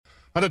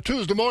On a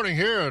Tuesday morning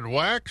here at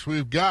Wax,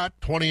 we've got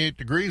 28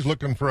 degrees,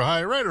 looking for a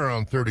high right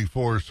around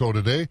 34 or so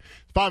today.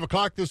 It's 5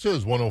 o'clock. This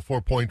is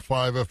 104.5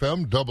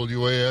 FM,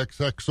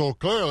 WAXX Eau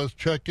Claire. Let's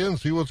check in,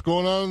 see what's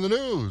going on in the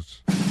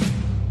news.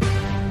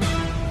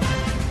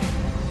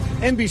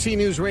 NBC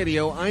News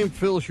Radio, I'm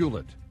Phil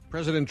Hewlett.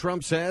 President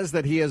Trump says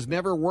that he has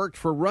never worked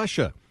for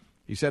Russia.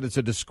 He said it's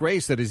a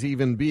disgrace that is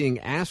even being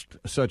asked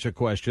such a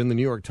question. The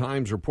New York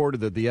Times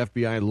reported that the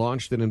FBI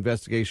launched an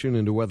investigation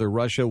into whether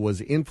Russia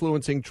was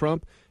influencing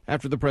Trump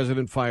after the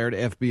president fired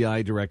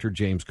FBI Director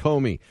James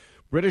Comey.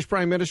 British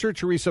Prime Minister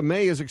Theresa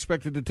May is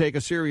expected to take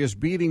a serious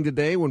beating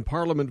today when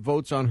Parliament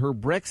votes on her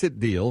Brexit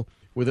deal,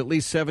 with at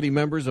least 70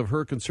 members of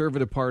her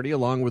Conservative Party,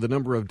 along with a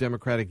number of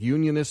Democratic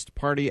Unionist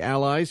Party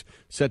allies,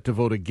 set to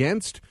vote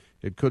against.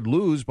 It could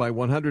lose by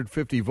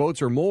 150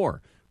 votes or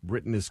more.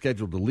 Britain is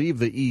scheduled to leave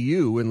the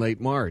EU in late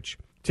March.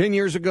 10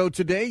 years ago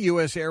today,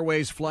 U.S.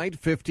 Airways Flight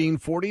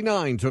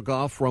 1549 took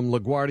off from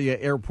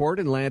LaGuardia Airport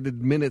and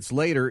landed minutes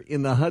later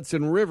in the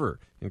Hudson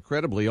River.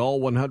 Incredibly, all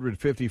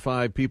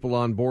 155 people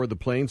on board the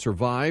plane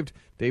survived.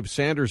 Dave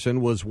Sanderson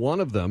was one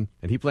of them,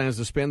 and he plans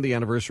to spend the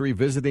anniversary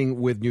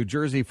visiting with New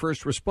Jersey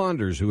first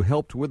responders who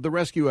helped with the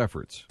rescue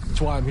efforts.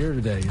 That's why I'm here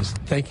today, is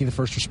thanking the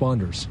first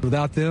responders.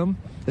 Without them,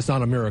 it's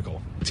not a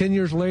miracle. 10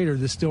 years later,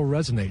 this still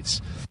resonates.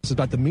 It's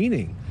about the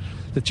meaning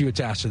that you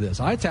attach to this.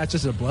 I attach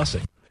this as a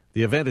blessing.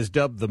 The event is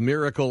dubbed the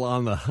Miracle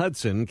on the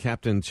Hudson.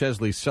 Captain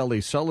Chesley Sully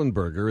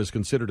Sullenberger is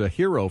considered a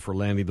hero for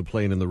landing the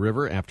plane in the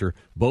river after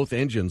both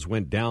engines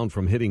went down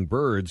from hitting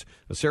birds.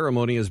 A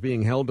ceremony is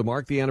being held to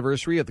mark the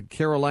anniversary at the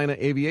Carolina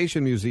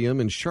Aviation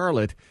Museum in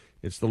Charlotte.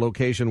 It's the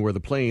location where the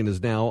plane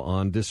is now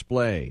on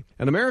display.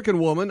 An American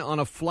woman on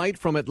a flight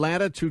from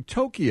Atlanta to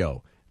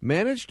Tokyo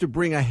managed to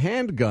bring a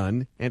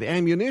handgun and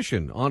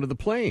ammunition onto the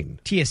plane.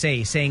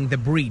 TSA saying the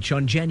breach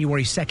on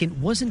January 2nd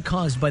wasn't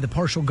caused by the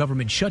partial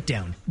government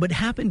shutdown, but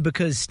happened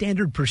because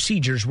standard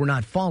procedures were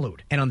not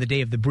followed. And on the day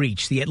of the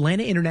breach, the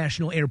Atlanta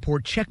International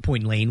Airport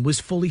checkpoint lane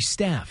was fully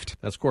staffed.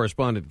 That's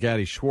correspondent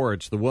Gadi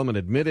Schwartz. The woman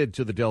admitted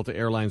to the Delta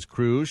Airlines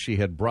crew she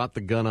had brought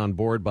the gun on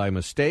board by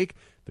mistake.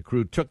 The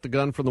crew took the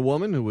gun from the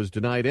woman, who was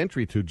denied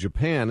entry to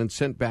Japan and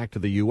sent back to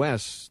the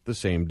U.S. the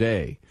same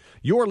day.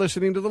 You're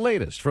listening to the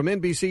latest from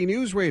NBC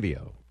News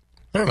Radio.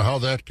 I don't know how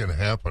that can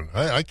happen.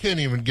 I can't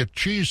even get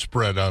cheese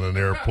spread on an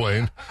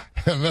airplane,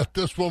 and that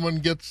this woman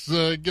gets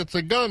a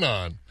gun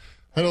on.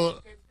 I don't.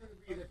 It's going to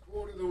be the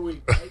quote of the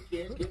week. I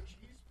can't get cheese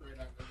spread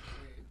on the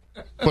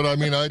plane. But I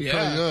mean, I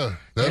try.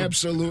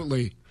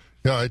 Absolutely.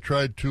 Yeah, I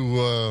tried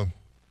to.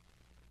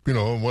 Went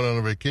on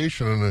a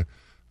vacation and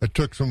I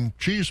took some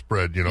cheese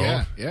spread.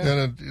 Yeah.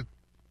 And it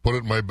put it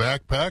in my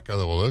backpack. I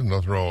thought, well, there's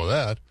nothing wrong with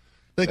that.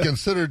 They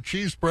considered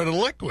cheese spread a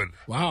liquid.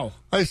 Wow.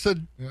 I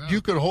said, you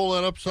could hold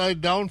that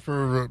upside down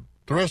for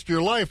the rest of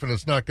your life, and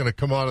it's not going to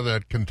come out of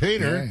that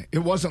container. Yeah. It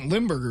wasn't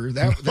Limburger.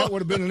 That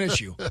would have been an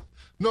issue.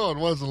 No, it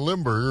wasn't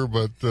Limburger,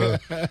 but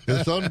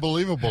it's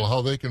unbelievable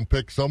how they can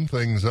pick some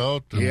things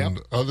out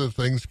and other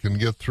things can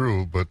get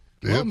through. But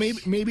well,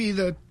 maybe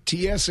the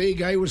TSA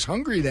guy was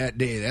hungry that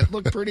day. That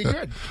looked pretty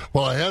good.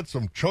 Well, I had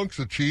some chunks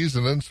of cheese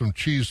and then some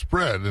cheese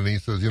spread, and he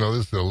says, this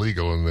is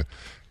illegal, and the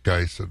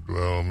guy said,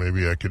 well,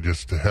 maybe I could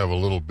just have a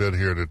little bit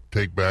here to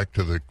take back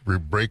to the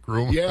break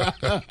room. Yeah.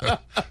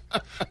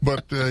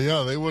 But,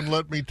 they wouldn't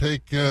let me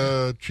take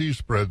cheese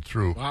spread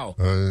through. Wow.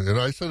 And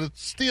I said,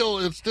 it's still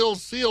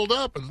sealed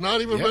up. It's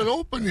not even been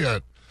open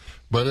yet.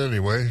 But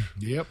anyway,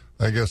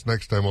 I guess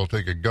next time I'll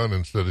take a gun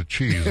instead of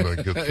cheese when I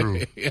get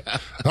through.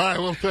 All right,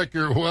 we'll check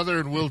your weather,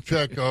 and we'll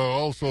check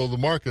also the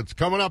markets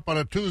coming up on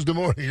a Tuesday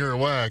morning here at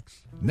Wax.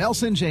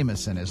 Nelson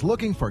Jameson is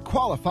looking for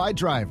qualified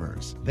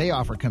drivers. They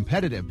offer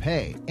competitive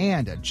pay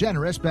and a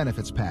generous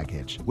benefits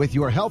package, with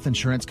your health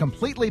insurance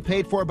completely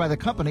paid for by the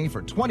company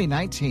for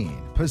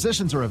 2019.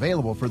 Positions are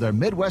available for their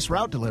Midwest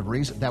route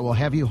deliveries that will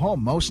have you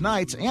home most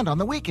nights and on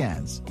the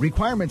weekends.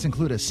 Requirements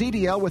include a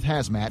CDL with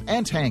hazmat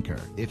and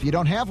tanker. If you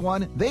don't have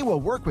one, they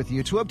will work with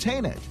you to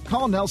obtain it.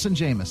 Call Nelson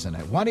Jameson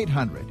at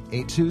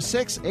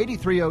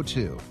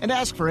 1-800-826-8302 and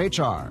ask for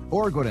HR,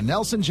 or go to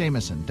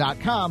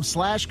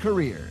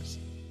nelsonjameson.com/careers.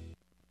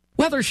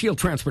 Weather Shield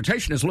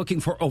Transportation is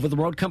looking for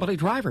over-the-road company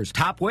drivers.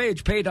 Top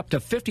wage paid up to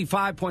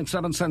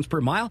 55.7 cents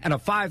per mile and a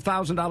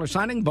 $5,000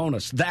 signing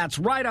bonus. That's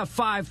right, a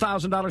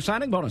 $5,000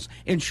 signing bonus.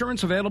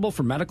 Insurance available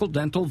for medical,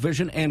 dental,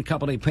 vision, and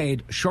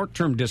company-paid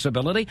short-term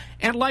disability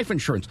and life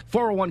insurance.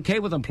 401k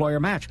with employer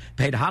match.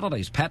 Paid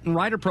holidays, pet and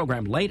rider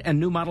program, late and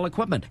new model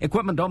equipment.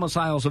 Equipment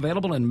domiciles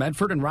available in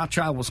Medford and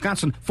Rothschild,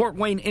 Wisconsin, Fort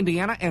Wayne,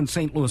 Indiana, and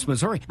St. Louis,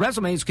 Missouri.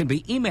 Resumes can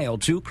be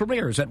emailed to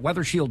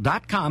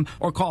careers@weathershield.com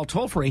or call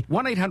toll-free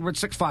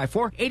 1-800-654-8641.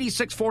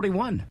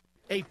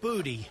 Hey,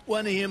 Booty,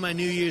 want to hear my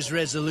New Year's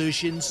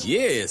resolutions?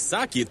 Yeah,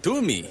 suck it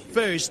to me.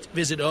 First,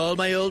 visit all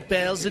my old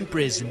pals in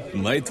prison.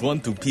 Might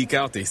want to peek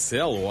out a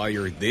cell while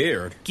you're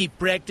there. Keep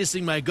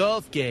practicing my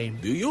golf game.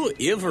 Do you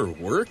ever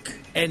work?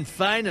 And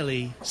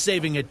finally,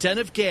 saving a ton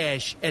of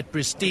cash at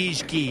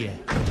Prestige Kia.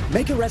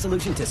 Make a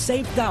resolution to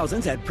save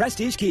thousands at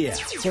Prestige Kia.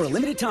 For a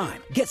limited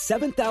time, get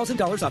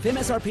 $7,000 off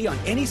MSRP on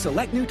any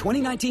select new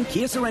 2019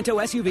 Kia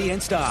Sorento SUV in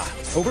stock.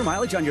 Over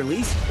mileage on your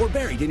lease or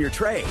buried in your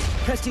trade.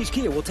 Prestige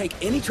Kia will take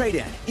any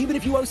trade-in, even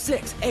if you owe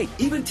 $6,000, $8,000,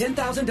 even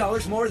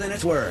 $10,000 more than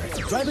it's worth.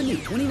 Drive a new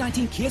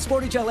 2019 Kia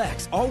Sportage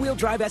LX all-wheel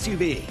drive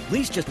SUV.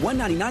 Lease just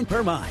 $199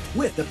 per month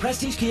with the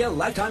Prestige Kia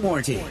lifetime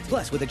warranty.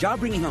 Plus, with a job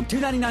bringing home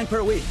 $299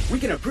 per week, we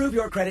can approve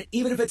your credit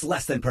even if it's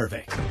less than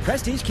perfect.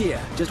 Prestige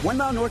Kia, just 1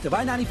 mile north of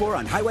I-94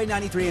 on Highway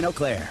 93 in Eau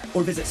Claire.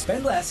 Or visit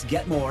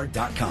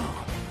spendlessgetmore.com.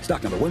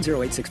 Stock number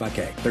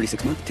 10865K.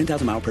 36-month,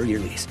 10,000-mile per year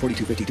lease.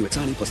 $4,252 at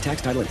signing plus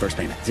tax, title, and first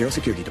payment. Zero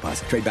security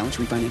deposit. Trade balance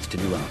refinanced to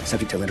new loan.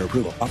 Subject to lender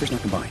approval. Offers not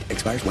combined.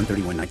 Expires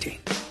 1/31/19.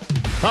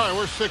 All right,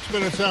 we're 6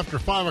 minutes after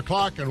 5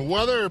 o'clock, and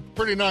weather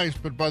pretty nice,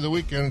 but by the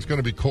weekend it's going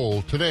to be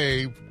cold.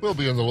 Today, we'll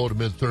be in the low to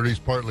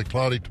mid-30s, partly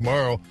cloudy.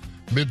 Tomorrow,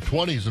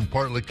 mid-20s and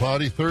partly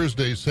cloudy.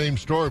 Thursday, same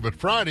story, but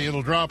Friday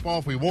it'll drop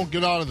off. We won't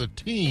get out of the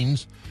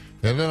teens.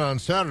 And then on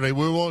Saturday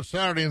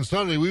and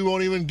Sunday, we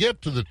won't even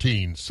get to the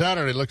teens.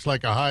 Saturday looks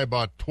like a high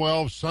about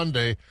 12.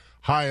 Sunday,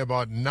 high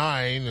about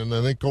 9. And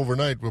I think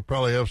overnight we'll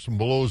probably have some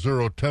below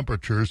zero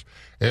temperatures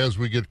as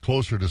we get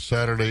closer to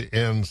Saturday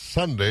and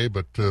Sunday.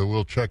 But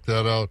we'll check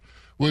that out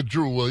with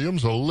Drew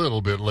Williams a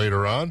little bit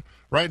later on.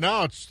 Right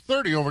now it's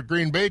 30 over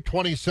Green Bay,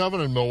 27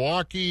 in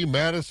Milwaukee,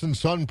 Madison,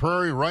 Sun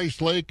Prairie,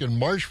 Rice Lake, and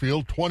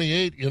Marshfield,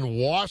 28 in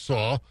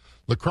Wausau.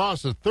 La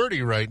Crosse at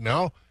 30 right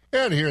now.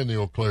 And here in the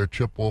Eau Claire,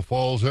 Chippewa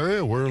Falls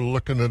area, we're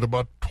looking at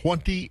about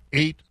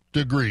 28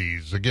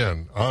 degrees.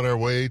 Again, on our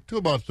way to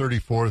about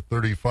 34,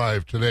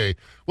 35 today.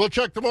 We'll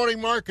check the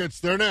morning markets.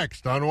 They're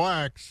next on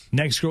Wax.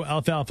 Nextgrow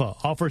Alfalfa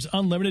offers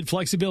unlimited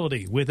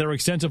flexibility with their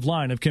extensive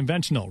line of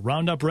conventional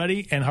Roundup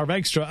Ready and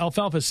Harvextra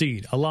alfalfa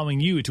seed, allowing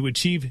you to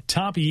achieve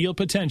top yield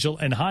potential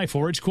and high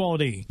forage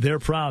quality. They're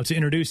proud to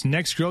introduce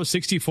Nextgrow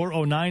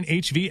 6409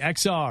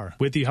 HVXR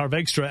with the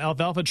Harvextra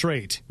alfalfa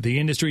trait, the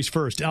industry's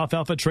first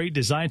alfalfa trait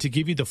designed to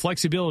give you the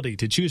flexibility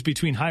to choose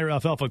between higher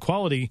alfalfa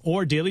quality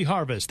or daily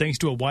harvest thanks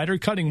to a wider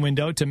cutting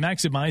window to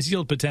maximize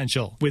yield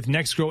potential. With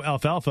Nextgrow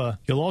Alfalfa,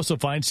 you'll also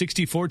find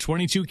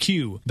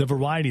 6422Q, the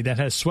variety that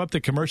has swept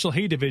the commercial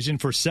hay division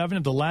for 7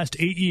 of the last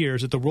 8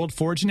 years at the World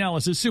Forage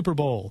Analysis Super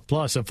Bowl,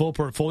 plus a full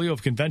portfolio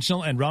of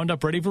conventional and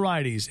Roundup Ready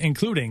varieties,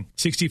 including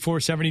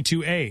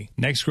 6472A,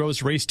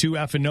 Nextgrow's Race 2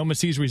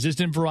 Aphanomyces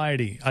resistant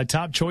variety, a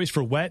top choice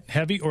for wet,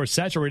 heavy, or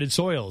saturated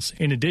soils.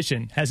 In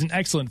addition, has an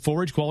excellent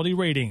forage quality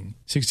rating.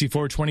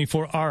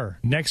 6424R,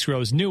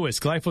 Nextgrow's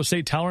newest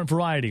glyphosate-tolerant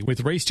variety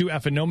with Race 2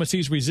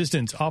 Aphanomyces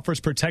resistance,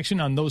 offers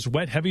protection on those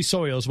wet, heavy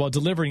soils while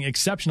delivering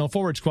exceptional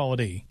forage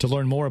quality. To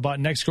learn more about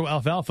Nextgrow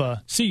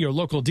Alfalfa, see your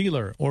local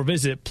dealer or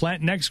visit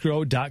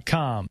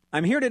plantnextgrow.com.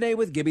 I'm here today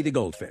with Gibby the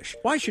Goldfish.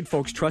 Why should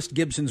folks trust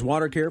Gibson's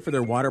Water Care for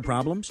their water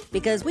problems?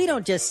 Because we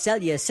don't just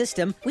sell you a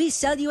system, we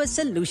sell you a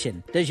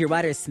solution. Does your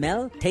water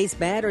smell, taste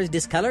bad, or is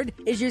discolored?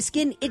 Is your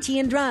skin itchy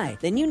and dry?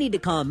 Then you need to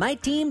call my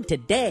team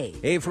today.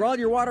 Hey, for all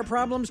your water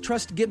problems,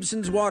 trust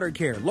Gibson's Water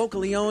Care.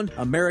 Locally owned,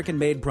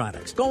 American-made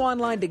products. Go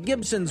online to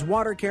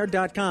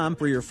Gibson'sWaterCare.com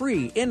for your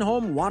free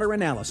in-home water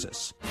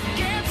analysis.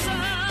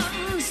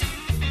 Gibson's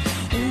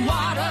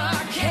Water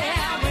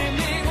Care, we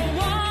make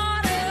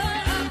water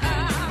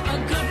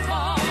good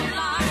for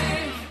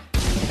life.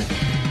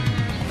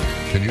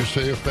 Can you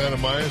say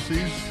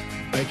Aphanomyces?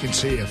 I can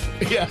see it.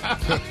 Yeah.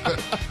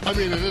 I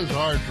mean, it is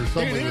hard for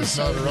someone that's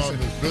not around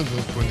this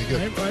business when you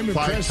get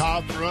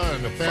Phytophthora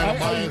and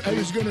Aphanomyces. I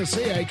was going to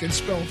say I can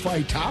spell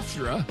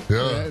Phytophthora.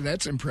 Yeah.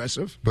 That's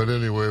impressive. But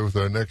anyway, with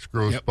our next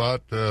growth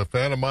spot,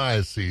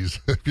 Aphanomyces.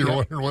 If you're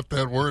wondering what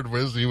that word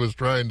was he was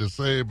trying to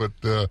say, but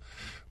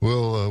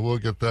we'll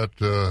get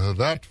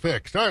that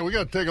fixed. All right, we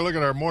got to take a look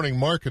at our morning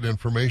market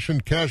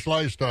information. Cash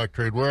livestock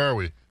trade, where are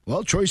we?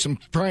 Well, choice and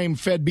prime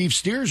fed beef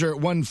steers are at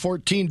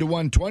 114 to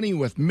 120,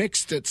 with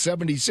mixed at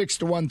 76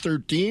 to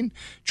 113.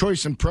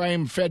 Choice and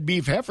prime fed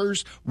beef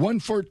heifers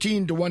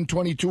 114 to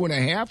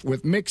 122.5,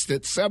 with mixed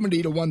at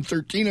 70 to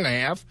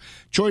 113.5.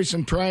 Choice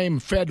and prime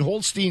fed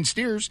Holstein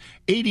steers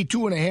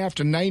 82.5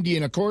 to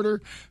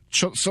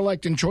 90.25.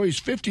 Select and choice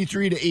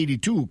 53 to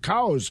 82.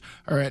 Cows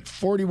are at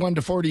 41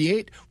 to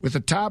 48, with a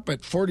top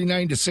at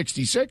 49 to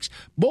 66.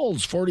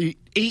 Bulls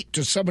 48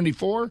 to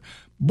 74.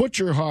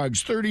 Butcher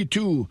hogs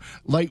 32.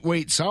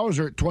 Lightweight sows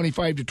are at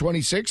 25 to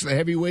 26. The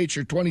heavyweights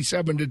are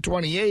 27 to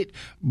 28.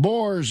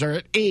 Boars are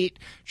at 8.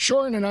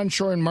 Shorn and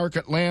unshorn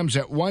market lambs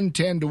at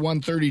 110 to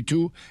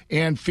 132,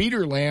 and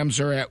feeder lambs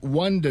are at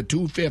 1 to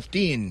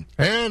 215.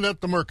 And at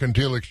the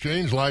Mercantile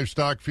Exchange,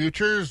 livestock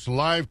futures,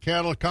 live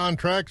cattle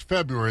contracts,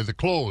 February, the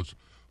close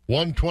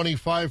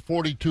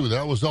 125.42.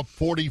 That was up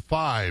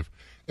 45.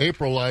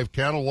 April live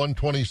cattle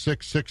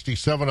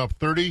 126.67, up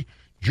 30.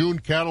 June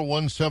cattle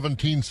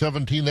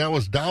 117.17, that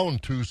was down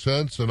 2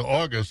 cents, and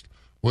August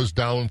was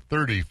down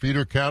 30.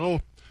 Feeder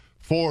cattle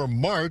for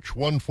March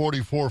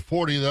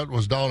 144.40, that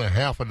was down a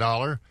half a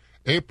dollar.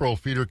 April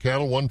feeder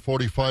cattle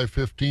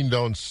 145.15,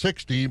 down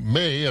 60.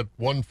 May at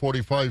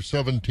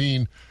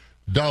 145.17,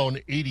 down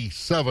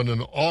 87.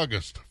 And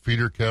August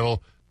feeder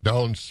cattle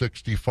down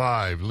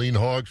 65. Lean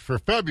hogs for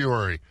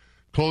February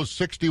closed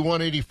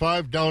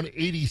 61.85, down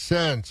 80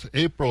 cents.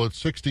 April at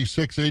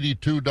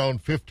 66.82, down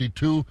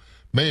 52.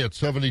 May at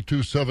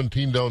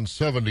 72.17, down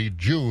 70.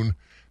 June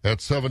at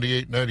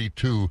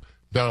 78.92,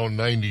 down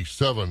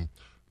 97.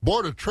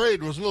 Board of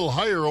Trade was a little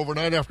higher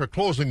overnight after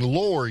closing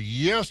lower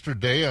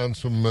yesterday on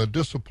some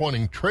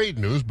disappointing trade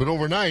news, but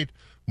overnight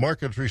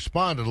markets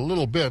responded a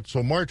little bit.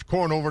 So March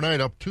corn overnight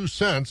up 2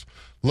 cents,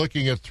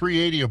 looking at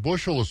 $3.80 a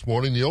bushel this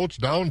morning. The oats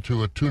down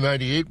to at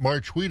 $2.98.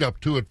 March wheat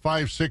up to at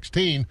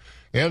 $5.16,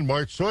 and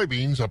March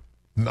soybeans up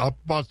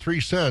about 3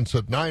 cents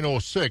at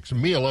 $9.06.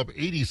 Meal up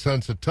 80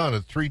 cents a ton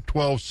at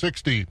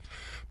 $3.1260.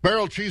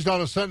 Barrel cheese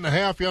down 1.5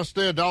 cents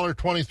yesterday,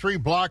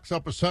 $1.23. Blocks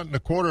up 1 1/4 cents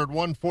at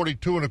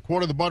 $1.42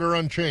 1/4. The butter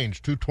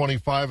unchanged,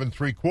 $2.25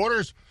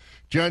 3/4.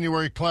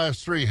 January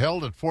class 3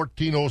 held at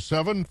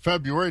 $14.07.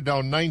 February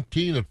down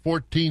 19 at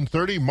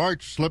 $14.30.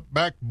 March slipped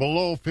back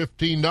below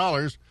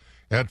 $15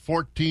 at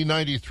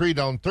 $14.93,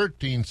 down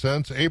 13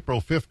 cents.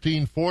 April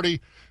 $15.40.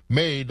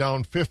 May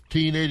down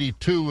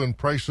 $15.82, and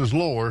prices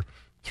lower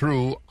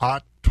through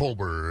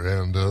October.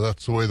 And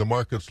that's the way the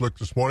markets look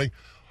this morning.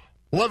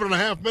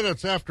 11.5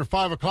 minutes after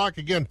 5 o'clock.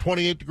 Again,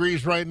 28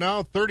 degrees right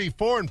now,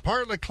 34 and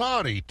partly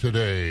cloudy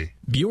today.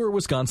 Buer,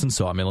 Wisconsin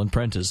Sawmill and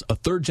Prentice, a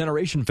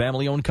third-generation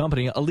family-owned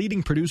company, a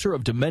leading producer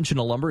of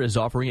dimensional lumber, is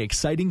offering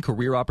exciting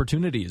career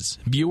opportunities.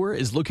 Buer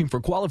is looking for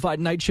qualified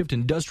night shift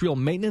industrial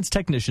maintenance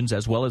technicians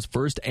as well as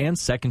first and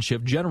second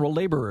shift general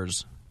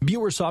laborers.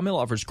 Buer Sawmill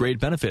offers great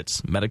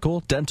benefits: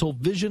 medical, dental,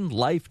 vision,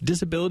 life,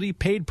 disability,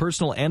 paid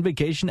personal and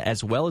vacation,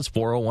 as well as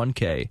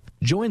 401k.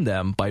 Join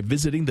them by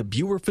visiting the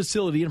Buer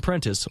facility in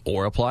Prentice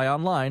or apply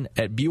online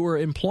at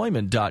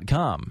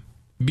BuerEmployment.com.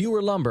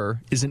 Buer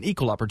Lumber is an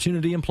equal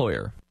opportunity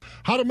employer.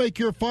 How to make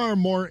your farm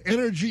more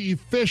energy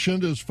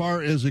efficient as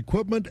far as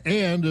equipment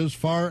and as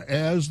far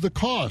as the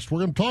cost. We're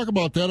going to talk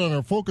about that on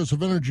our Focus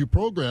of Energy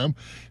program.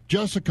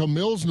 Jessica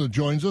Milsna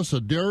joins us, a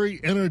dairy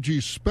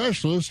energy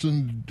specialist.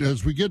 And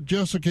as we get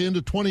Jessica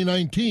into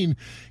 2019,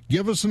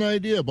 give us an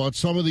idea about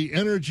some of the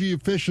energy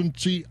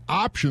efficiency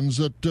options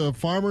that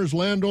farmers,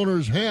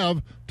 landowners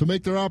have to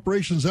make their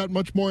operations that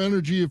much more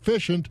energy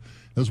efficient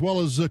as well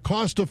as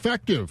cost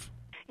effective.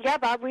 Yeah,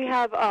 Bob, we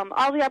have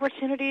all the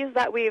opportunities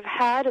that we've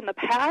had in the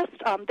past.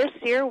 This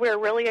year, we're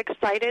really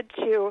excited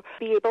to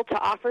be able to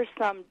offer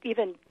some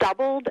even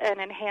doubled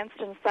and enhanced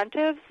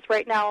incentives.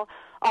 Right now,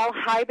 all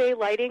high bay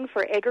lighting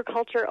for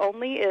agriculture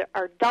only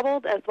are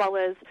doubled, as well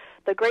as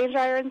the grain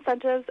dryer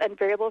incentives and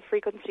variable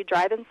frequency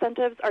drive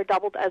incentives are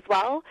doubled as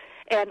well.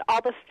 And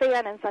all the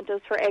fan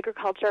incentives for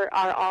agriculture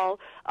are all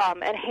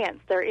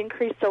enhanced. They're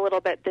increased a little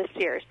bit this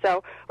year.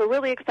 So we're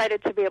really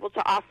excited to be able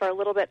to offer a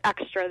little bit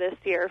extra this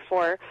year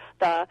for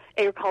the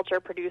agriculture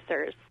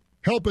producers.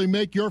 Helping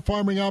make your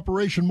farming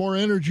operation more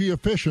energy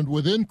efficient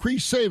with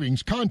increased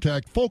savings,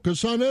 contact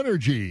Focus on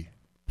Energy.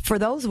 For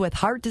those with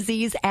heart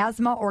disease,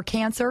 asthma, or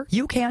cancer,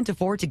 you can't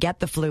afford to get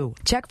the flu.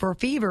 Check for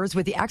fevers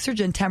with the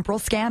Exergen Temporal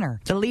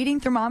Scanner, the leading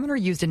thermometer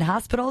used in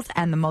hospitals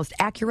and the most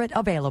accurate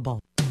available.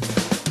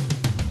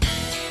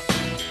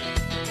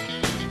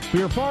 For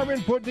your farm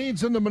input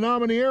needs in the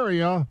Menominee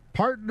area,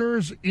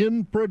 Partners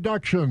in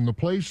Production, the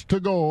place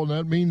to go. And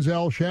that means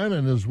Al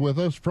Shannon is with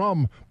us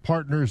from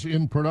Partners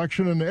in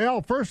Production. And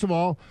Al, first of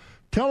all,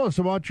 tell us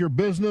about your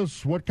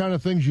business, what kind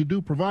of things you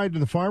do provide to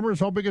the farmers,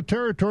 how big a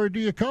territory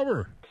do you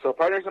cover? So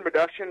Partners in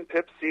Production,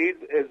 PIP Seeds,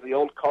 is the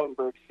old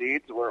Kaltenberg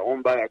Seeds. We're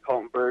owned by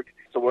Kaltenberg.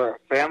 So we're a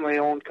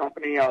family-owned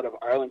company out of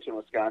Arlington,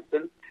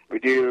 Wisconsin. We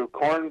do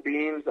corn,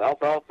 beans,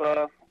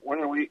 alfalfa,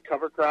 winter wheat,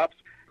 cover crops.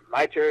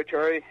 My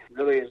territory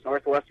really is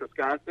northwest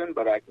Wisconsin,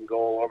 but I can go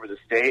all over the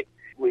state.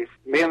 We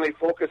mainly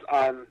focus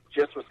on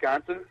just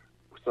Wisconsin,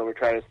 so we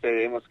try to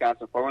stay in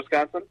Wisconsin for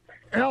Wisconsin.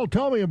 Al,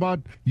 tell me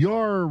about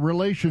your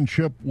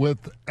relationship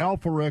with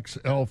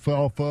Alforex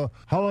Alfalfa.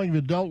 How long have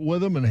you dealt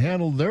with them and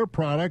handled their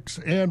products,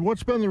 and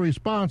what's been the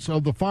response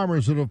of the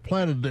farmers that have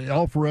planted the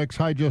Alforex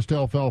High-Just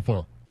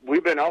Alfalfa?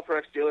 We've been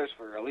Alforex dealers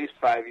for at least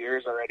 5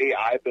 years already.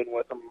 I've been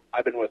with them.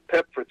 I've been with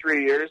PIP for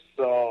 3 years,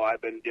 so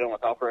I've been dealing with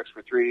Alforex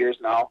for 3 years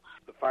now.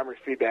 The farmers'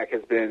 feedback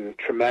has been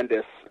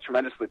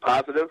tremendously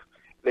positive.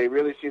 They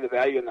really see the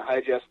value in the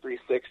High-Just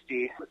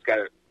 360. It's got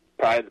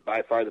probably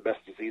by far the best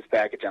disease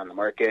package on the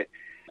market.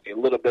 A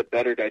little bit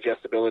better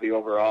digestibility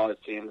overall, it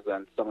seems,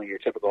 than some of your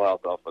typical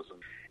alfalfas.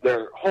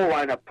 Their whole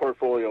lineup,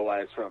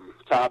 portfolio-wise, from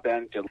top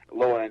end to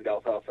low end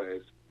alfalfa,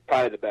 is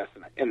probably the best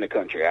in the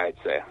country, I'd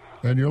say.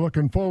 And you're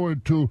looking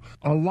forward to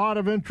a lot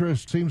of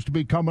interest seems to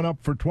be coming up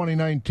for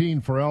 2019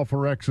 for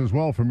Alforex as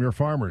well from your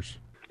farmers.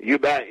 You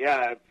bet,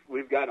 yeah.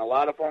 We've gotten a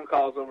lot of phone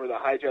calls over the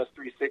High-Just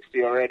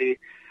 360 already.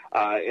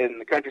 In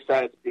the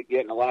countryside, it's been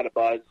getting a lot of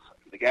buzz.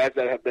 The guys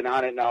that have been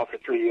on it now for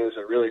 3 years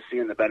are really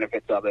seeing the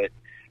benefits of it.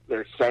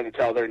 They're starting to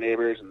tell their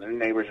neighbors, and their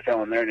neighbors are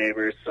telling their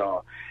neighbors.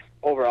 So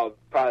overall,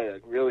 probably a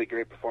really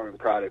great performing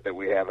product that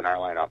we have in our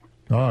lineup.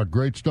 Ah,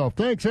 great stuff.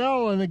 Thanks,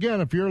 Al. And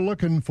again, if you're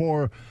looking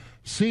for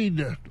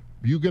seed,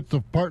 you get the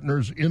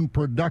Partners in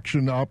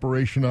Production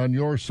operation on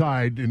your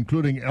side,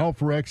 including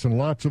Alforex and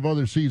lots of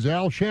other seeds.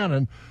 Al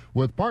Shannon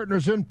with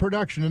Partners in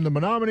Production in the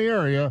Menominee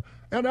area,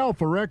 an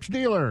Alforex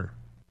dealer.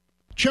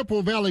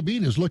 Chippewa Valley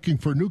Bean is looking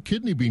for new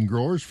kidney bean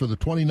growers for the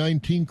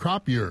 2019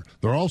 crop year.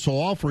 They're also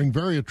offering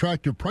very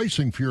attractive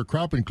pricing for your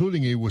crop,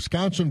 including a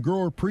Wisconsin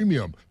Grower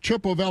Premium.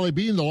 Chippewa Valley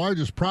Bean, the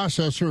largest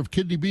processor of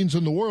kidney beans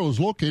in the world,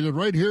 is located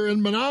right here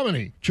in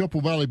Menominee.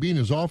 Chippewa Valley Bean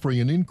is offering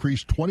an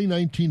increased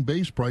 2019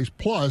 base price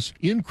plus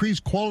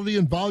increased quality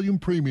and volume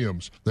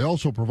premiums. They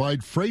also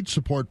provide freight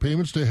support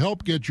payments to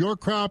help get your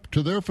crop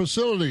to their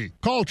facility.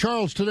 Call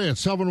Charles today at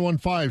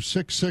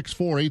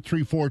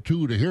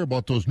 715-664-8342 to hear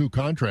about those new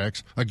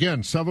contracts.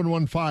 Again,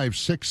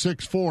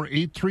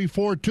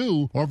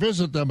 715-664-8342 or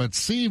visit them at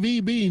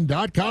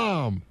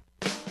cvbean.com.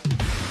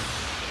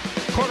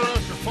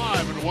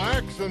 5:15 at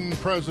Wax, and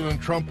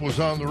President Trump was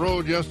on the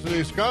road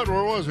yesterday. Scott,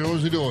 where was he? What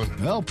was he doing?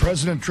 Well,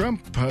 President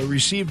Trump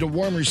received a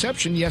warm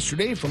reception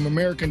yesterday from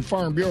American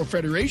Farm Bureau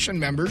Federation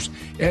members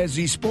as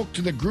he spoke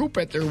to the group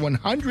at their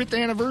 100th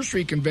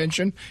anniversary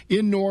convention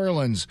in New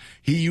Orleans.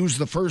 He used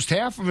the first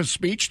half of his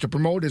speech to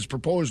promote his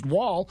proposed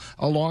wall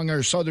along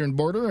our southern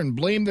border and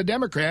blamed the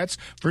Democrats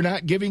for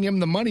not giving him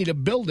the money to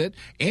build it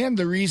and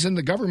the reason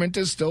the government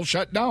is still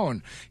shut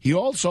down. He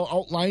also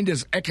outlined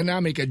his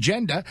economic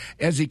agenda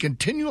as he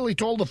continually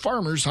told the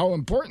farmers how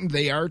important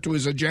they are to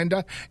his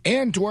agenda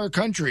and to our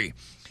country.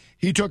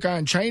 He took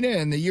on China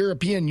and the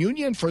European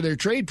Union for their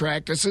trade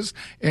practices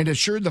and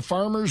assured the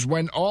farmers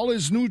when all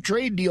his new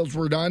trade deals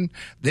were done,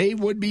 they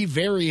would be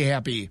very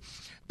happy.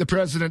 The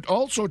president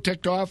also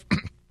ticked off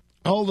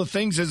all the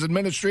things his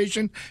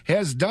administration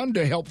has done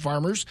to help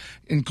farmers,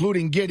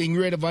 including getting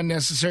rid of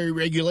unnecessary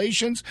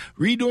regulations,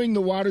 redoing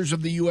the Waters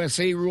of the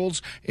USA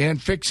rules,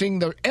 and fixing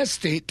the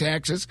estate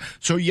taxes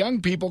so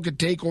young people could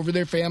take over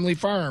their family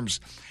farms.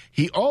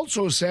 He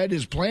also said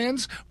his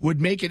plans would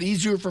make it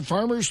easier for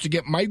farmers to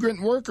get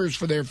migrant workers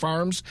for their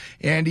farms,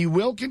 and he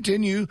will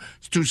continue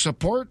to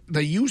support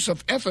the use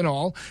of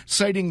ethanol,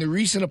 citing the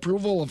recent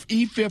approval of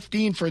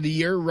E15 for the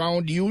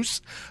year-round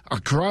use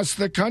across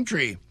the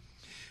country.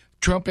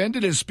 Trump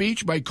ended his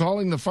speech by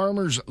calling the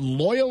farmers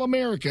loyal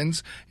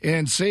Americans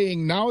and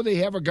saying now they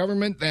have a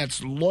government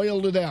that's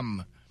loyal to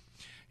them.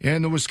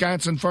 And the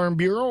Wisconsin Farm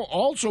Bureau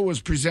also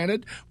was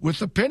presented with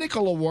the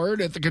Pinnacle Award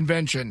at the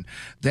convention.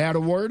 That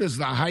award is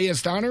the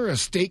highest honor a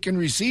state can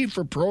receive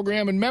for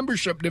program and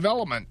membership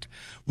development.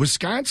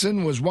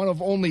 Wisconsin was one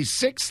of only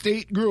 6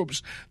 state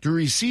groups to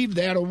receive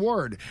that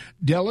award.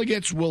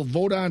 Delegates will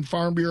vote on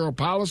Farm Bureau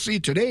policy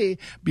today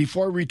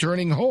before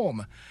returning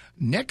home.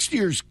 Next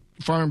year's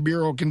Farm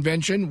Bureau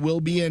convention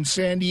will be in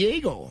San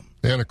Diego.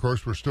 And, of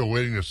course, we're still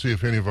waiting to see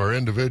if any of our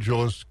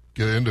individual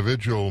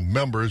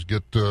members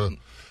get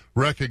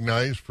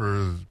recognized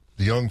for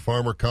the Young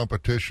Farmer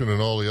Competition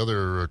and all the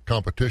other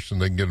competition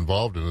they can get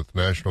involved in at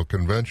the National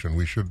Convention.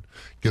 We should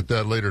get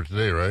that later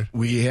today, right?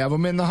 We have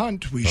them in the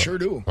hunt. We sure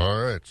do.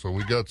 All right, so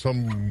we got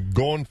some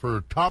going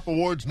for top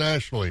awards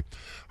nationally.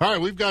 All right,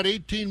 we've got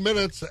 18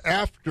 minutes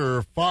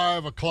after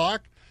 5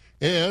 o'clock.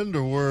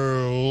 And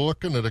we're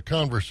looking at a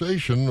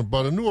conversation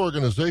about a new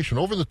organization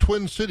over in the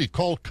Twin City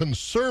called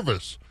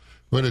Conservice.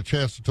 We had a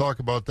chance to talk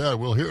about that.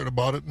 We'll hear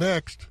about it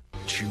next.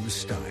 Choose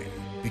Stein,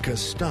 because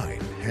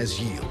Stein has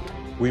yield.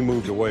 We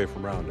moved away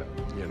from Roundup,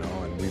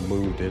 and we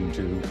moved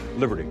into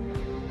Liberty.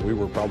 We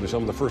were probably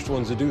some of the first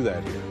ones to do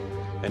that here.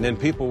 And then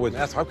people would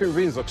ask, how come your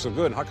beans look so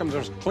good? How come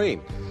they're so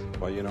clean?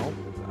 Well, I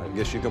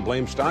guess you can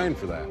blame Stein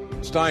for that.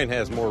 Stein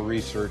has more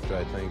research,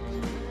 I think,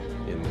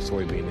 in the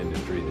soybean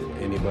industry than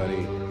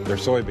anybody. Their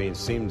soybeans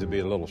seem to be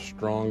a little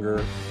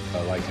stronger.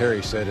 Like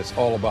Harry said, it's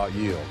all about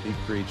yield. He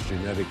creates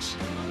genetics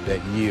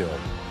that yield.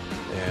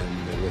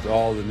 And with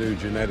all the new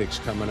genetics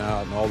coming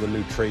out and all the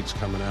new traits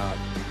coming out,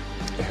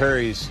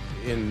 Harry's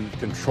in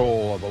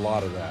control of a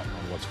lot of that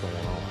on what's going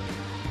on.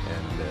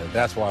 And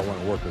that's why I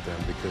want to work with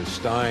them, because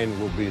Stein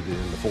will be in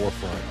the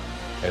forefront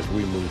as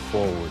we move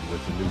forward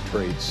with the new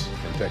traits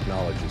and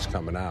technologies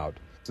coming out.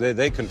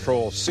 They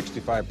control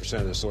 65%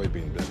 of the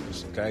soybean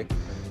business, okay?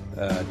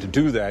 To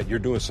do that, you're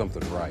doing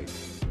something right.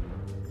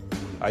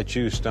 I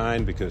choose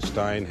Stein because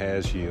Stein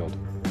has yield.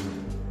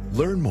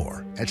 Learn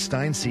more at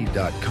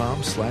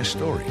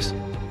steinseed.com/stories.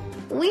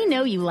 We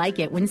know you like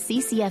it when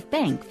CCF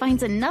Bank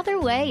finds another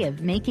way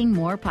of making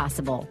more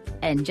possible.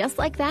 And just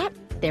like that,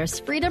 there's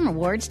Freedom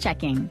Rewards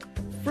Checking.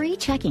 Free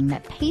checking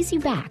that pays you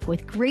back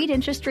with great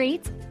interest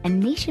rates and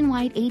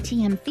nationwide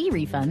ATM fee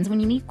refunds when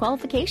you meet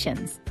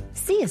qualifications.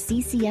 See a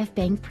CCF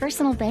Bank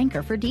personal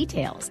banker for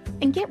details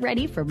and get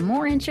ready for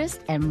more interest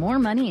and more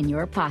money in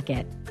your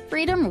pocket.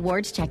 Freedom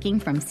Rewards Checking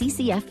from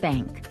CCF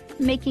Bank,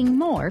 making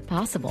more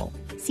possible.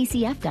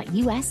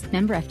 CCF.US,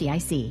 member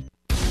FDIC.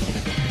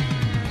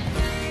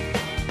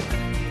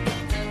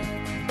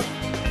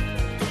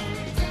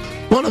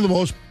 One of the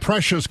most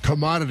precious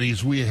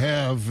commodities we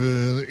have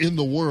in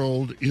the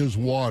world is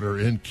water,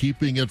 and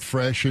keeping it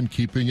fresh and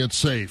keeping it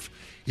safe.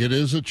 It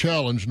is a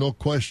challenge, no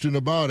question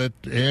about it.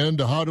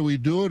 And how do we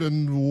do it,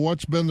 and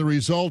what's been the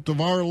result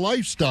of our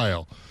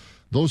lifestyle?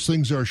 Those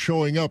things are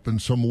showing up in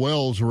some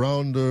wells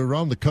around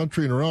the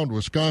country and around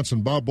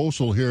Wisconsin. Bob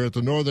Boesel here at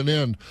the northern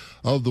end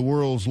of the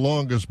world's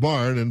longest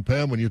barn. And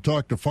Pam, when you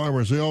talk to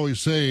farmers, they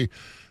always say,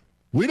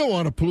 we don't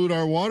want to pollute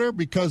our water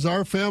because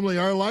our family,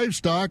 our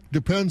livestock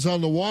depends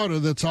on the water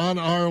that's on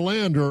our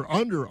land or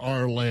under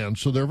our land.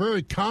 So they're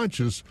very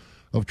conscious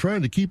of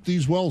trying to keep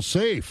these wells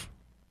safe.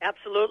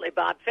 Absolutely,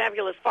 Bob.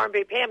 Fabulous Farm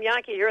Bay. Pam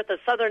Yankee here at the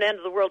southern end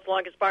of the world's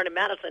longest barn in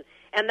Madison.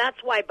 And that's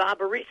why,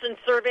 Bob, a recent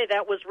survey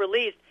that was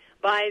released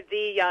by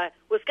the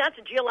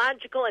Wisconsin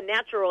Geological and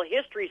Natural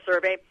History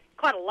Survey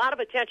caught a lot of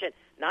attention,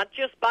 not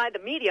just by the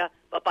media,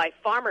 but by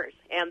farmers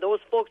and those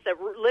folks that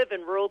live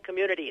in rural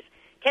communities.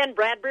 Ken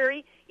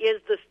Bradbury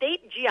is the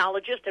state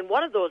geologist and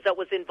one of those that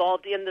was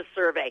involved in the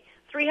survey.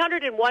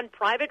 301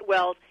 private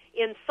wells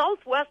in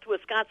southwest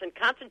Wisconsin,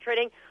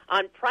 concentrating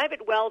on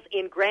private wells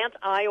in Grant,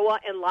 Iowa,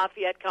 and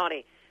Lafayette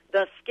County.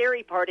 The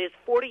scary part is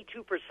 42%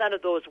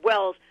 of those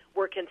wells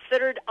were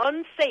considered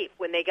unsafe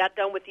when they got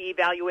done with the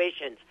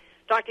evaluations.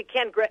 Talked to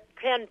Ken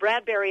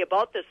Bradbury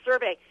about this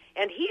survey,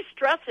 and he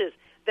stresses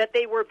that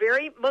they were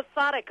very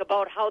methodic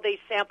about how they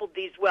sampled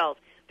these wells.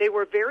 They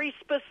were very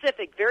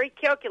specific, very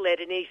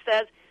calculated, and he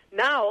says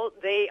now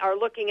they are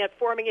looking at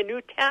forming a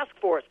new task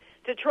force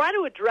to try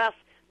to address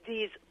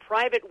these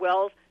private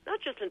wells, not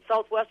just in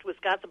southwest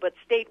Wisconsin, but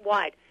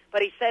statewide.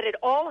 But he said it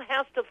all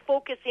has to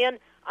focus in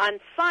on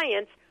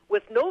science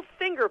with no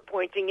finger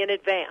pointing in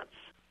advance.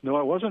 No,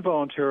 it wasn't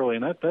voluntarily,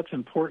 and that's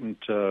important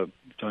to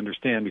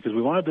understand, because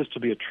we wanted this to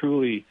be a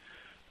truly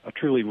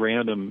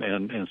random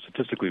and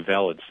statistically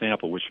valid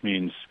sample, which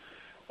means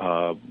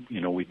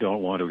we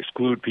don't want to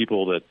exclude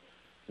people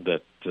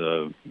that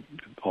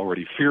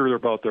already fear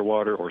about their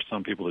water, or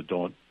some people that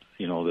don't,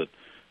 that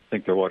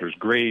think their water is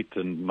great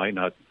and might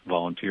not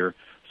volunteer.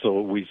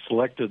 So we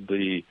selected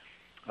the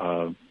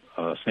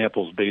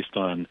samples based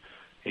on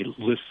a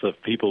list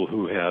of people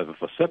who have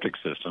septic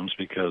systems,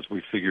 because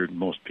we figured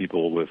most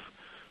people with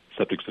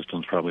septic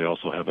systems probably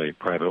also have a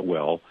private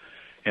well.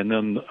 And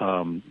then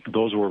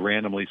those were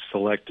randomly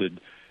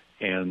selected,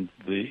 and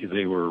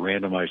they were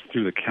randomized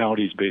through the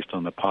counties based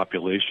on the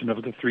population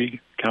of the three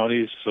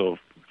counties. So,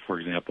 for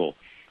example,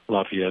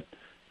 Lafayette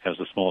has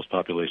the smallest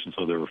population,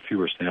 so there were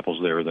fewer samples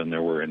there than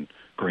there were in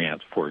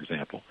Grant, for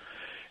example.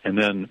 And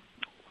then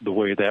the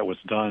way that was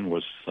done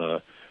was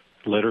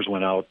letters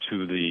went out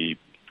to the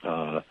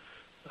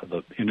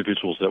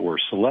individuals that were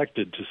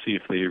selected to see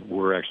if they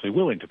were actually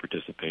willing to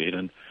participate,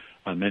 and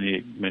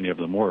many of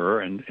them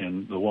were,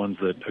 and the ones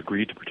that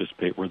agreed to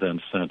participate were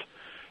then sent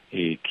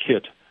a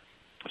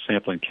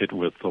sampling kit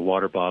with the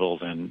water bottles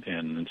and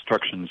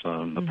instructions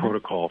on the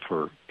protocol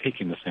for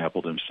taking the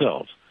sample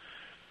themselves.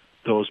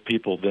 Those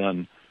people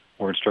then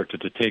were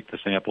instructed to take the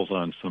samples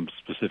on some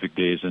specific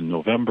days in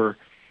November.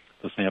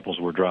 The samples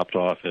were dropped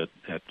off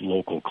at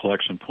local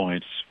collection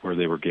points where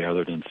they were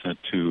gathered and sent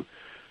to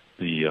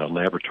the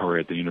laboratory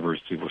at the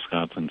University of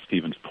Wisconsin,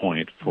 Stevens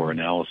Point, for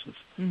analysis.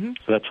 So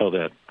that's how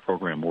that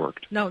program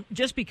worked. Now,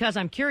 just because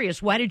I'm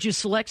curious, why did you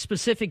select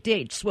specific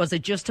dates? Was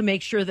it just to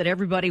make sure that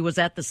everybody was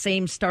at the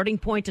same starting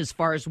point as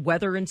far as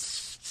weather and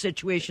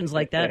situations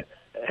like that?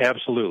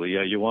 Absolutely,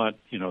 yeah. You want,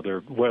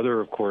 their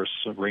weather, of course,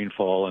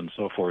 rainfall and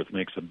so forth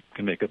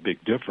can make a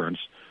big difference,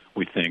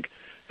 we think.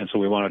 And so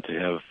we wanted to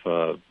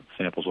have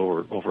samples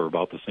over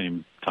about the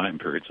same time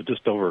period. So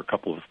just over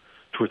 2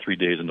 or 3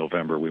 days in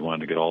November, we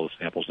wanted to get all the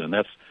samples in.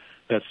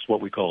 That's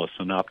what we call a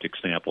synoptic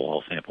sample,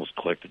 all samples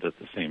collected at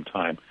the same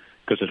time,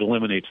 because it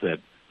eliminates that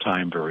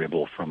time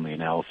variable from the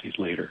analyses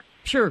later.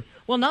 Sure.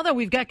 Well, now that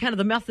we've got kind of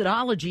the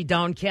methodology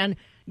down, Ken,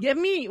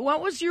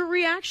 what was your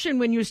reaction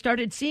when you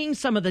started seeing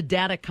some of the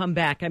data come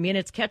back? I mean,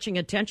 it's catching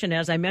attention,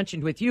 as I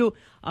mentioned with you,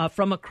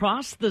 from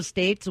across the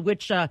states,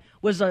 which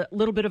was a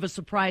little bit of a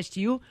surprise to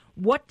you.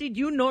 What did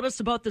you notice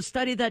about the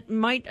study that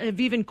might have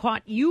even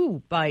caught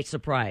you by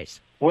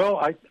surprise?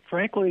 Well,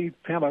 frankly,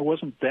 Pam, I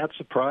wasn't that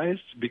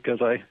surprised,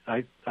 because I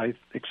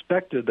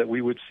expected that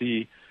we would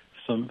see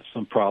some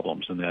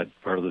problems in that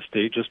part of the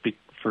state, just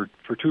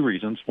for two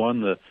reasons.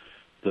 One,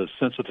 the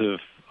sensitive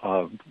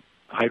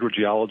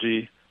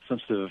hydrogeology,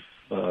 sensitive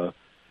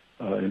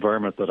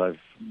environment that I've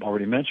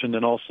already mentioned,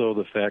 and also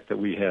the fact that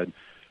we had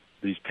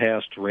these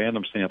past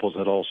random samples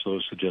that also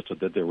suggested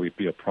that there would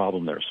be a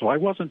problem there. So I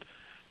wasn't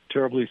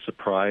terribly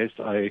surprised.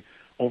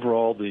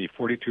 Overall, the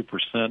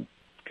 42%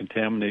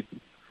 contaminate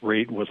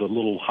rate was a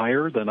little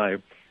higher than I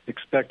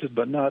expected,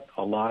 but not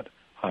a lot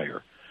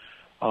higher.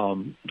 I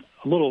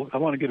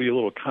want to give you a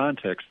little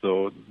context,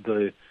 though.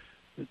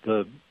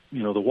 The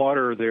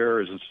water there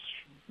is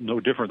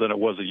no different than it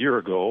was a year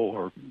ago,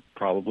 or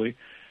probably,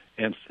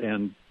 and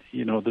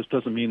this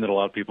doesn't mean that a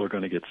lot of people are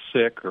going to get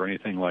sick or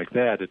anything like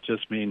that. It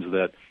just means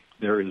that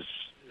there is,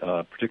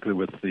 particularly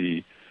with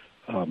the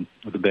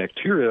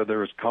bacteria,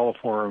 there is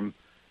coliform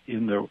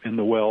in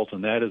the wells,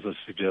 and that is a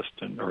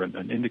suggestion or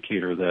an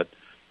indicator that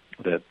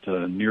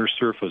near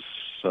surface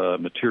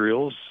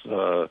materials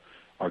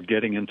are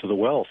getting into the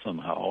well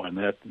somehow, and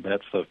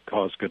that's a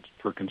cause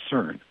for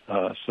concern.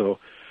 So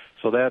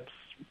that's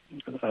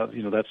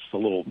that's a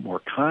little more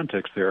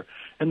context there.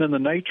 And then the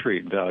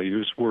nitrate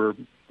values were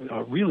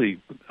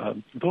really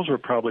those were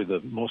probably the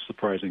most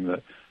surprising,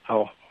 that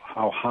how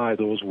high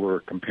those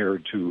were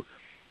compared to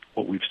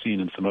what we've seen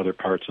in some other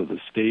parts of the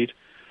state.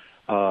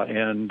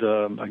 And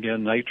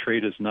again,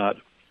 nitrate is not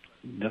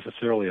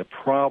necessarily a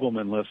problem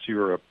unless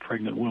you're a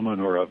pregnant woman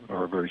or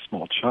a very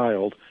small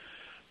child.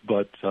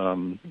 But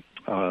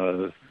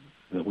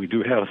we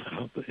do have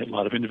a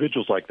lot of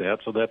individuals like that,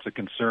 so that's a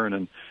concern,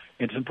 and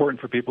it's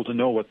important for people to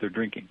know what they're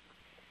drinking.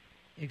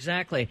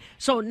 Exactly.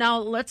 So now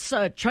let's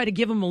try to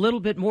give them a little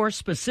bit more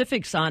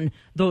specifics on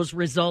those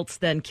results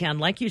then, Ken.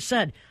 Like you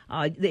said,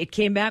 it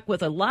came back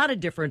with a lot of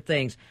different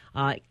things.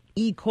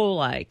 E.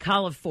 coli,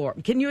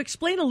 coliform. Can you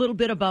explain a little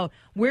bit about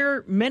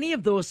where many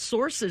of those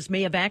sources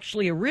may have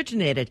actually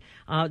originated?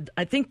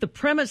 I think the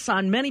premise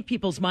on many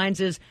people's minds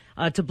is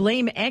to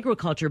blame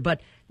agriculture,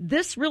 but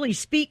this really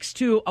speaks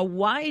to a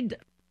wide...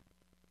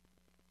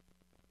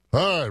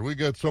 All right, we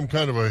got some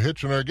kind of a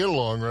hitch in our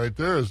get-along right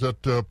there. Is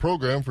that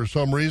program, for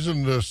some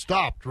reason,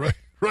 stopped right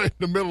in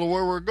the middle of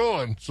where we're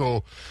going.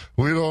 So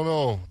we don't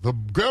know. The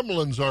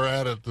gremlins are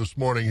at it this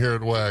morning here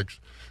at Wax.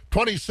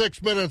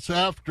 26 minutes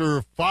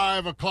after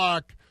 5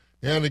 o'clock.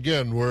 And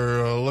again,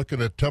 we're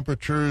looking at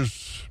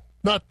temperatures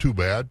not too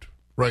bad.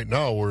 Right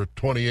now we're at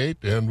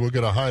 28, and we'll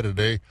get a high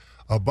today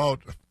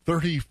about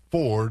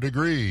 34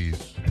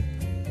 degrees.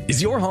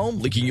 Is your home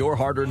leaking your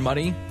hard-earned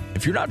money?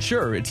 If you're not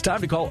sure, it's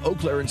time to call Eau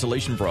Claire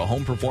Insulation for a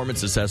home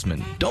performance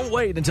assessment. Don't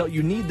wait until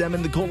you need them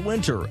in the cold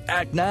winter.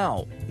 Act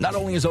now. Not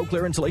only is Eau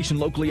Claire Insulation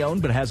locally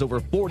owned, but has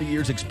over 40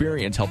 years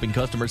experience helping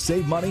customers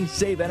save money,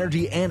 save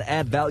energy, and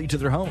add value to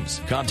their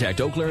homes. Contact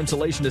Eau Claire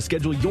Insulation to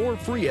schedule your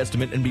free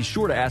estimate, and be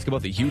sure to ask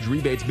about the huge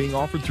rebates being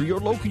offered through your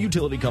local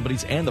utility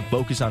companies and the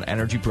Focus on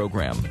Energy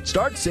program.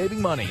 Start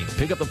saving money.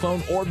 Pick up the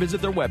phone or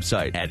visit their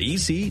website at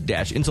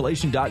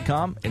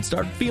ec-insulation.com and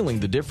start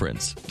feeling the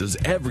difference. Does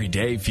every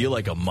day feel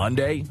like a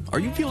Monday? Are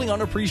you feeling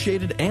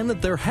unappreciated and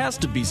that there has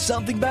to be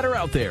something better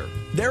out there?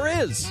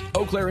 There is!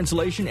 Eau Claire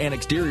Insulation and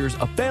Exteriors,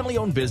 a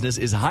family-owned business,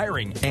 is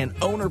hiring, and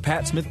owner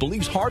Pat Smith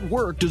believes hard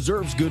work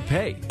deserves good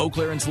pay. Eau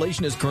Claire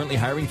Insulation is currently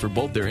hiring for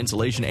both their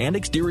insulation and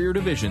exterior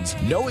divisions.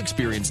 No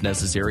experience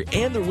necessary,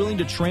 and they're willing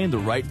to train the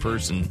right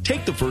person.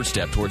 Take the first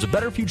step towards a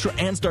better future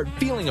and start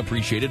feeling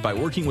appreciated by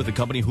working with a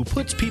company who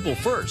puts people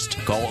first.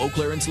 Call Eau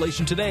Claire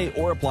Insulation today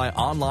or apply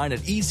online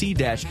at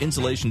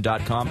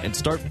ec-insulation.com and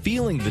start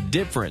feeling the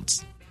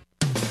difference.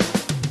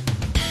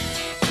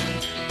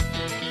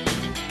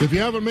 If you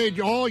haven't made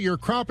all your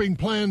cropping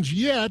plans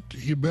yet,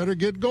 you better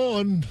get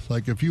going.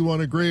 Like if you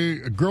want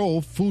to grow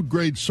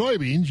food-grade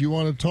soybeans, you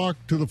want to talk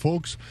to the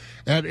folks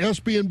at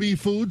SB&B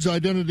Foods,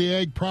 Identity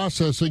Ag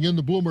Processing in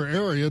the Bloomer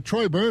area.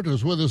 Troy Berndt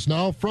is with us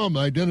now from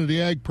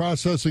Identity Ag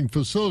Processing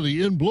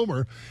Facility in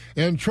Bloomer.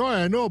 And Troy,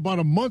 I know about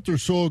a month or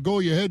so ago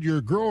you had your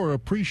grower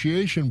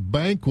appreciation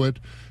banquet.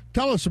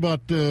 Tell us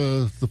about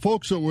the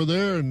folks that were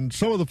there and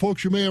some of the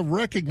folks you may have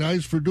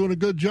recognized for doing a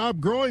good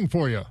job growing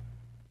for you.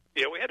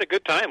 Yeah, we had a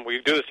good time.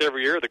 We do this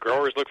every year. The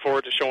growers look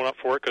forward to showing up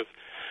for it because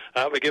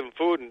we give them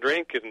food and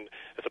drink, and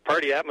it's a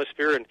party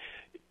atmosphere. And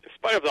in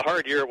spite of the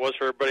hard year it was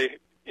for everybody,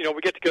 you know,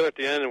 we get together at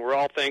the end and we're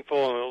all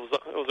thankful, and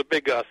it was a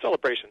big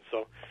celebration.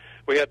 So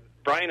we had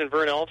Brian and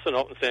Vern Ellison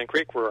out in Sand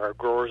Creek were our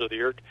growers of the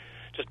year,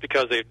 just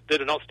because they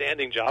did an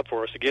outstanding job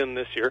for us again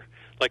this year,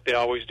 like they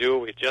always do.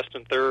 We had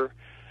Justin Thur.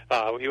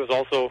 He was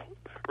also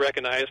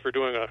recognized for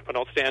doing an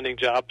outstanding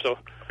job. So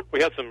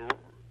we had some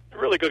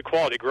really good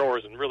quality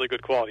growers and really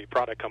good quality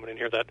product coming in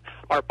here that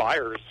our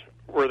buyers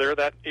were there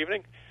that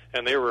evening,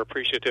 and they were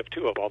appreciative,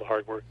 too, of all the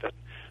hard work that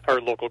our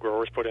local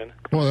growers put in.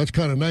 Well, that's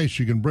kind of nice.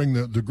 You can bring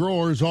the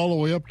growers all the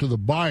way up to the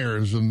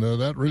buyers, and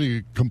that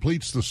really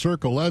completes the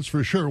circle, that's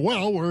for sure.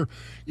 Well, we're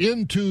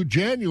into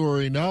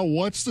January now.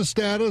 What's the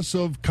status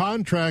of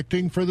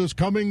contracting for this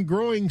coming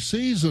growing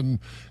season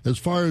as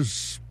far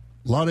as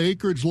a lot of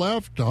acreage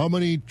left? How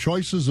many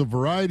choices of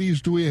varieties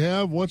do we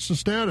have? What's the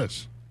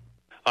status?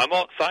 I'm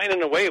all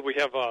signing away. We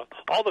have all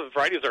the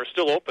varieties are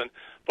still open,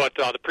 but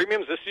the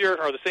premiums this year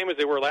are the same as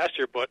they were last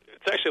year. But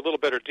it's actually a little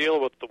better deal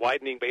with the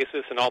widening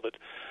basis and all the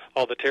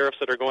tariffs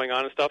that are going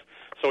on and stuff.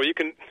 So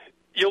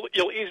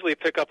you'll easily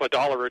pick up $1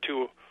 or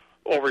 $2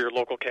 over your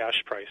local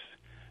cash price,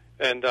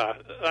 and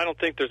I don't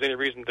think there's any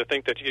reason to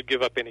think that you'd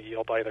give up any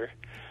yield either.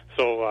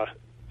 So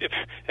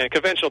and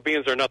conventional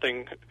beans are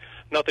nothing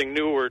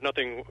new or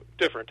nothing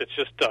different. It's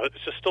just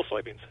still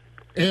soybeans.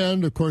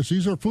 And, of course,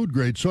 these are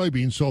food-grade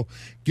soybeans. So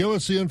give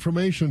us the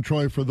information,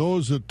 Troy, for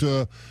those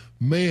that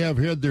may have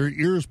had their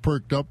ears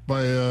perked up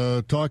by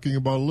talking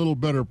about a little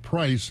better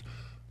price,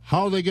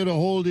 how they get a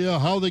hold of you,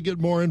 how they get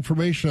more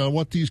information on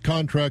what these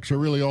contracts are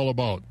really all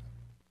about.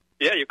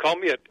 Yeah, you call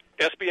me at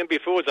SB&B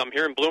Foods. I'm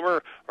here in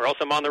Bloomer, or else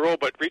I'm on the road.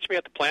 But reach me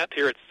at the plant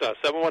here. It's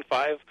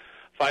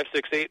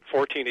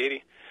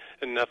 715-568-1480.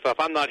 And if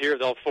I'm not here,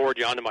 they'll forward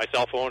you onto my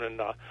cell phone,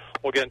 and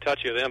we'll get in touch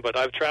with you then. But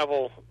I've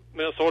traveled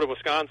Minnesota,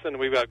 Wisconsin.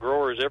 We've got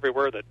growers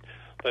everywhere that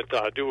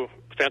do a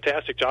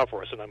fantastic job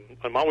for us, and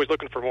I'm always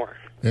looking for more.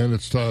 And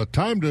it's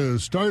time to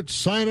start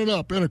signing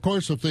up. And, of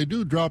course, if they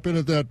do drop in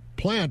at that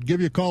plant,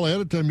 give you a call ahead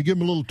of time. You give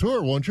them a little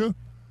tour, won't you?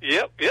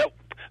 Yep.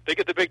 they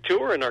get the big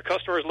tour, and our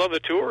customers love the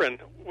tour. And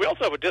we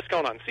also have a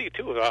discount on seat,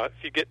 too. If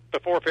you get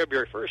before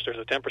February 1st, there's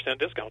a 10%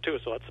 discount, too.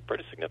 So that's a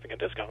pretty significant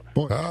discount.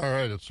 All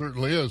right, it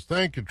certainly is.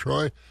 Thank you,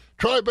 Troy.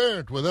 Troy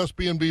Barrett with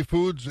SB&B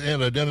Foods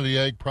and Identity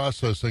Ag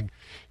Processing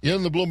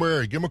in the Bloomer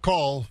area. Give him a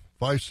call,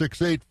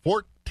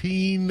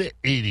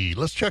 568-1480.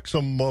 Let's check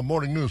some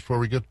morning news before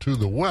we get to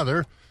the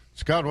weather.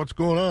 Scott, what's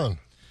going on?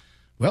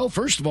 Well,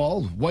 first of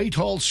all,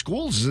 Whitehall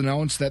Schools has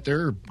announced that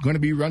they're going to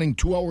be running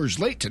 2 hours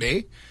late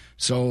today.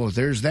 So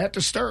there's that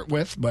to start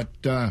with. But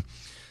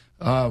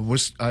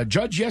a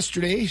judge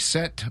yesterday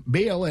set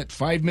bail at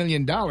 $5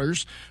 million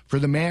for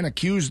the man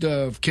accused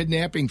of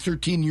kidnapping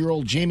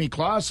 13-year-old Jamie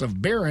Kloss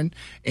of Barron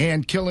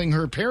and killing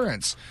her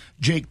parents.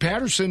 Jake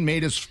Patterson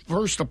made his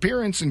first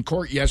appearance in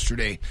court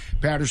yesterday.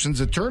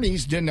 Patterson's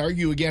attorneys didn't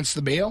argue against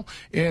the bail,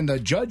 and the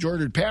judge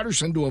ordered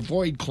Patterson to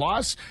avoid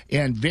Kloss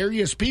and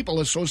various people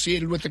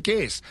associated with the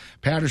case.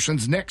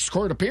 Patterson's next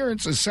court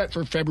appearance is set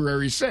for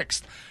February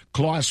 6th.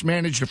 Kloss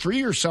managed to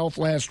free herself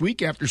last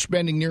week after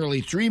spending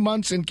nearly 3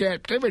 months in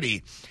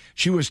captivity.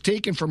 She was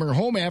taken from her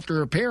home after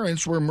her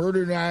parents were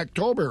murdered in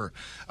October.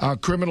 A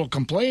criminal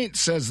complaint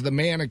says the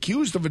man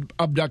accused of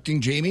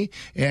abducting Jamie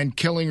and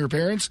killing her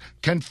parents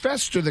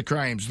confessed to the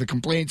crimes. The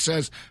complaint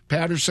says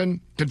Patterson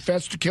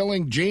confessed to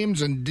killing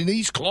James and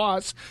Denise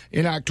Kloss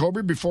in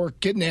October before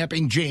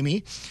kidnapping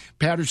Jamie.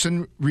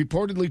 Patterson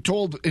reportedly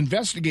told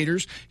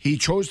investigators he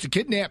chose to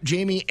kidnap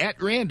Jamie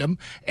at random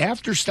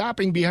after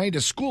stopping behind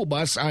a school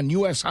bus on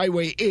U.S.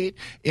 Highway 8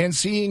 and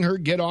seeing her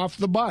get off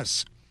the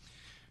bus.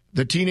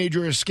 The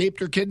teenager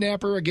escaped her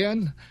kidnapper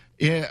again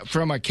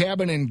from a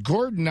cabin in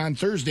Gordon on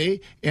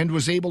Thursday and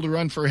was able to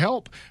run for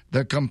help.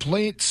 The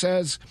complaint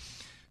says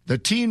the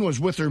teen was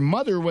with her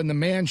mother when the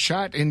man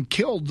shot and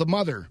killed the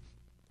mother.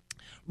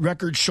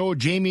 Records show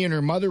Jamie and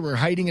her mother were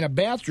hiding in a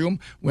bathroom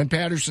when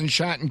Patterson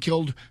shot and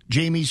killed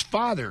Jamie's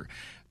father.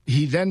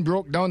 He then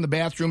broke down the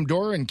bathroom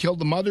door and killed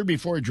the mother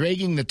before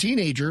dragging the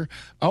teenager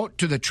out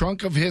to the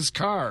trunk of his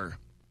car.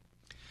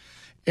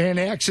 An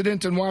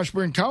accident in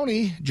Washburn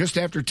County just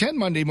after 10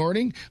 Monday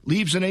morning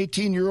leaves an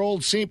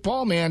 18-year-old St.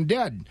 Paul man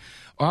dead.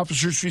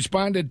 Officers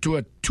responded to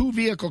a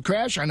two-vehicle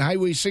crash on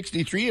Highway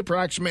 63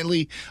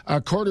 approximately a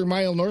quarter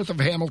mile north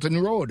of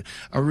Hamilton Road.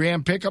 A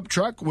Ram pickup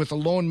truck with a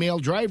lone male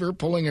driver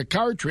pulling a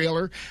car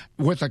trailer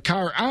with a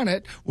car on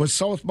it was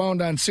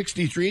southbound on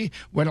 63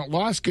 when it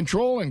lost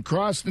control and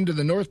crossed into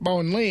the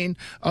northbound lane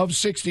of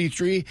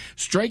 63,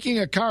 striking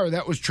a car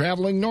that was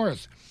traveling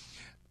north.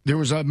 There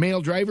was a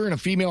male driver and a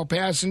female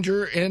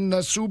passenger in the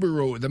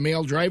Subaru. The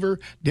male driver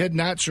did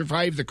not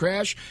survive the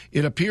crash.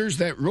 It appears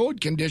that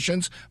road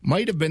conditions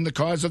might have been the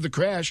cause of the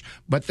crash,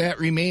 but that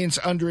remains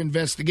under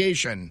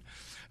investigation.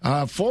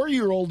 A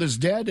 4-year-old is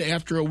dead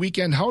after a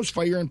weekend house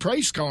fire in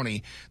Price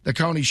County. The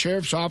county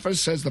sheriff's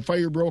office says the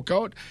fire broke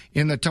out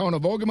in the town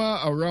of Ogama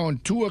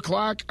around 2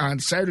 o'clock on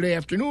Saturday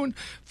afternoon.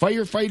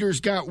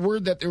 Firefighters got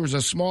word that there was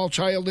a small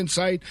child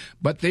inside,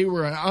 but they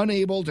were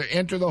unable to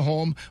enter the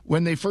home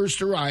when they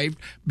first arrived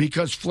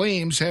because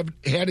flames had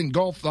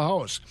engulfed the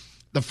house.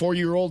 The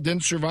 4-year-old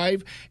didn't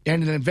survive,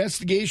 and an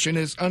investigation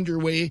is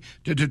underway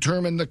to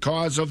determine the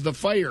cause of the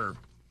fire.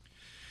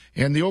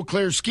 And the Eau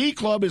Claire Ski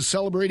Club is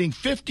celebrating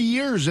 50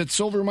 years at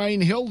Silver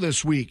Mine Hill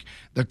this week.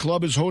 The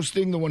club is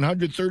hosting the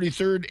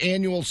 133rd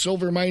Annual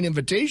Silver Mine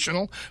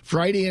Invitational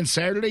Friday and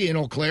Saturday in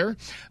Eau Claire.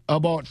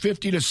 About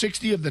 50 to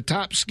 60 of the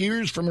top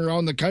skiers from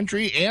around the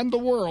country and the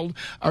world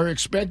are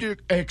expected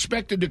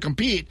to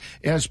compete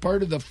as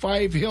part of the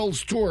Five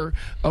Hills Tour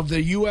of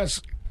the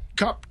U.S.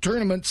 Cup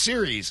Tournament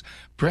Series.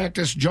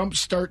 Practice jumps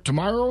start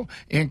tomorrow,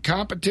 and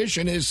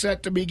competition is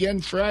set to begin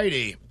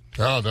Friday.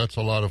 Oh, that's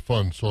a lot of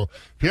fun. So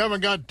if you haven't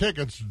got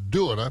tickets,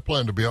 do it. I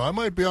plan to be out. I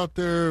might be out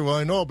there. Well,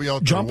 I know I'll be out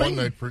there Jumping?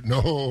 one night for no.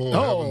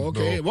 Oh,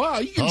 okay. No.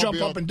 Well, you can I'll jump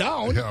be up and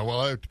down. Yeah,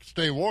 well, I have to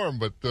stay warm,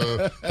 but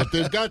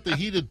they've got the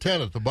heated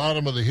tent at the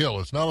bottom of the hill.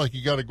 It's not like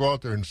you got to go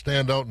out there and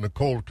stand out in the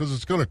cold because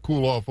it's going to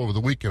cool off over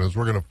the weekend, as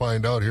we're going to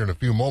find out here in a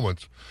few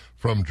moments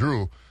from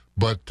Drew.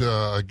 But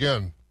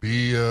again,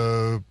 be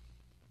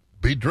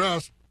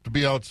dressed to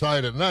be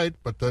outside at night,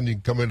 but then you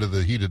can come into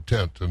the heated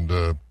tent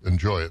and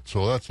enjoy it.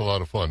 So that's a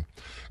lot of fun.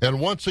 And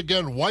once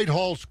again,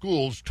 Whitehall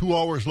Schools, 2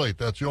 hours late.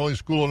 That's the only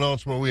school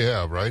announcement we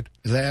have, right?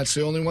 That's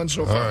the only one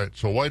so far. All right,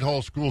 so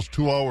Whitehall Schools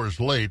 2 hours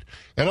late.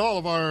 And all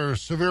of our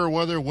severe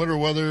weather, winter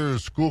weather,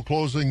 school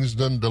closings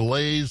and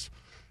delays,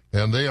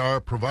 and they are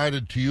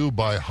provided to you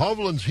by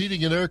Hovland's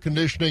Heating and Air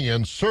Conditioning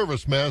and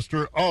Service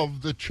Master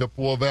of the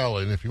Chippewa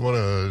Valley. And if you want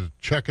to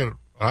check it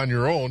on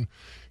your own,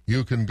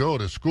 you can go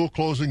to school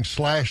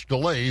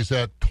closing/delays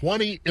at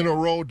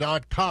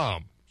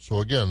 20inarow.com. So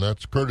again,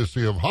 that's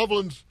courtesy of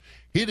Hovland's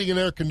Heating and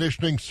Air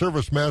Conditioning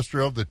Service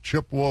Master of the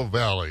Chippewa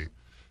Valley.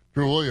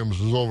 Drew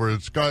Williams is over at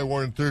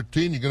Skywarn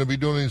 13. You going to be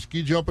doing any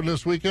ski jumping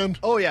this weekend?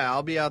 Oh yeah,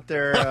 I'll be out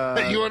there.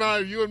 You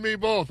and me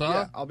both, huh?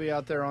 Yeah, I'll be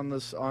out there on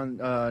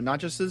not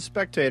just as a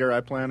spectator.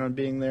 I plan on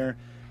being there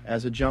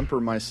as a jumper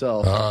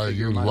myself.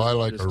 You lie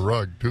like a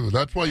rug, too.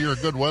 That's why you're a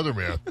good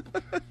weatherman.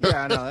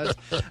 Yeah, I know.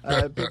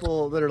 That's,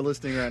 people that are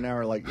listening right now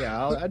are like,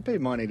 yeah, I'd pay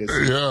money to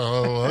see. Yeah,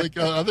 well,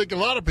 I think a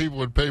lot of people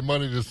would pay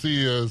money to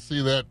see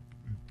that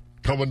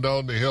coming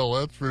down the hill,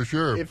 that's for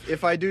sure.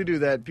 If I do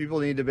that, people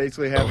need to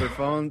basically have their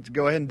phone,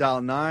 go ahead and dial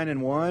 9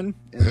 and 1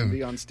 and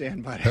be on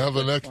standby. Have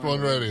the next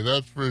one ready,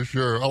 that's for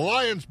sure.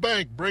 Alliance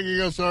Bank bringing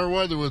us our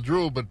weather with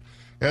Drew, but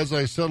as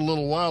I said a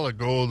little while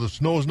ago, the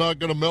snow's not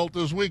going to melt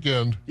this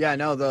weekend. Yeah,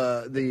 no,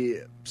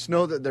 the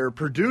snow that they're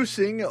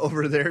producing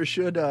over there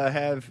should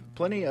have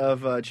plenty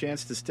of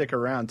chance to stick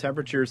around.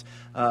 Temperatures,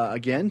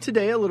 again,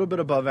 today a little bit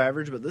above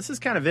average, but this is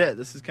kind of it.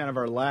 This is kind of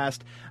our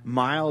last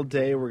mild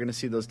day. We're going to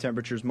see those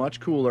temperatures much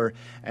cooler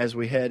as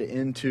we head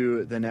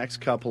into the next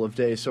couple of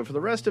days. So for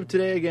the rest of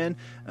today, again,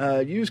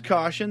 use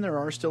caution. There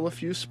are still a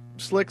few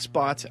slick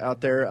spots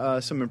out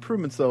there. Some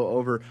improvements, though,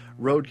 over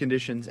road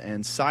conditions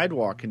and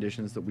sidewalk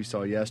conditions that we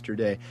saw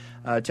yesterday.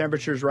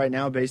 Temperatures right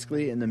now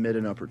basically in the mid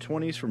and upper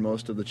 20s for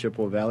most of the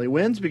Chippewa Valley.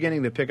 Winds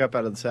beginning to pick up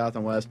out of the south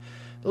and west.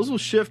 Those will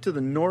shift to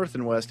the north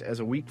and west as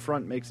a weak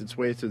front makes its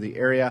way through the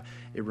area.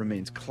 It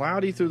remains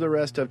cloudy through the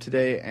rest of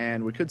today,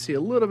 and we could see a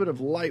little bit of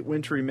light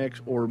wintry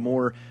mix or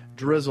more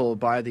drizzle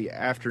by the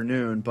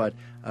afternoon, but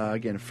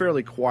again, a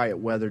fairly quiet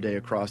weather day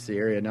across the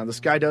area. Now, the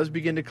sky does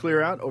begin to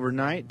clear out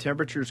overnight.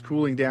 Temperatures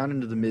cooling down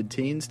into the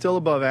mid-teens, still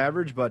above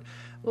average, but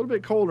a little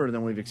bit colder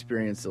than we've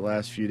experienced the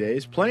last few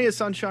days. Plenty of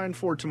sunshine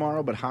for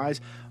tomorrow, but highs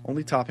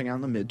only topping out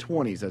in the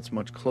mid-20s. That's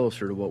much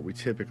closer to what we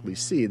typically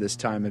see this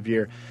time of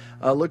year.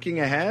 Looking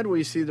ahead,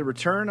 we see the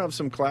return of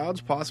some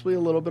clouds, possibly a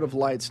little bit of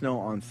light snow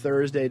on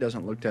Thursday.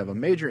 Doesn't look to have a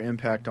major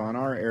impact on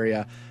our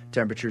area.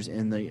 Temperatures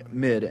in the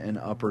mid and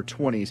upper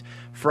 20s.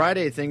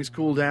 Friday, things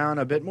cool down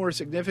a bit more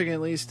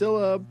significantly.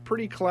 Still a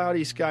pretty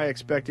cloudy sky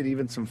expected,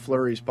 even some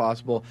flurries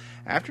possible.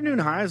 Afternoon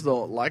highs,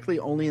 though, likely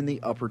only in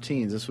the upper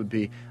teens. This would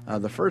be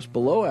the first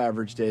below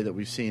average day that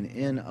we've seen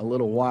in a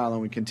little while,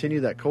 and we continue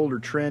that colder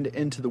trend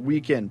into the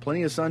weekend.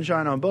 Plenty of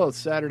sunshine on both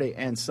Saturday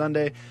and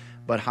Sunday,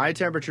 but high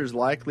temperatures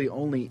likely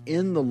only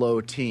in the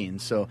low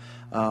teens. So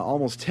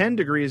almost 10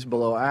 degrees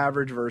below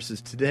average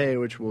versus today,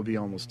 which will be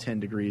almost 10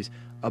 degrees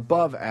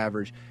above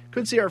average.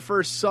 Could see our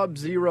first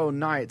sub-zero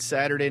night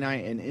Saturday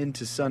night and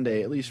into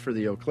Sunday, at least for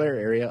the Eau Claire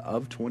area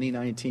of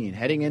 2019.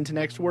 Heading into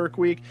next work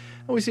week,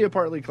 and we see a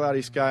partly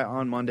cloudy sky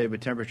on Monday,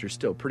 but temperatures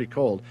still pretty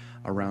cold,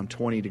 around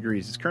 20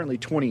 degrees. It's currently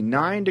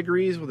 29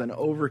 degrees with an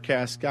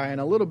overcast sky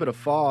and a little bit of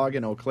fog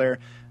in Eau Claire.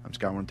 I'm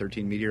Sky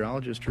 113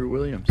 meteorologist Drew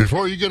Williams.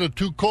 Before you get it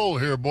too cold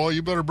here, boy,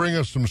 you better bring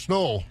us some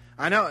snow.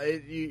 I know.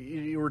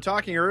 You were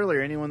talking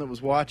earlier, anyone that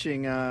was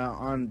watching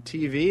on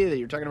TV, that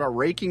you're talking about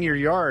raking your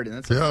yard, and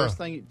that's the first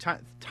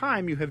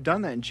time you have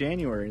done that in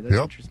January. That's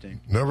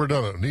interesting. Never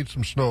done it. Need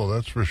some snow,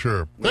 that's for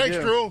sure. Thanks,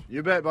 Drew.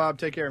 You bet, Bob.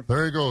 Take care.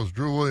 There he goes,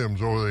 Drew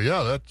Williams over there.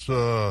 Yeah, that's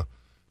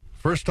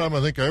first time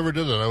I think I ever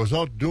did it. I was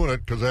out doing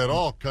it because I had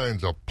all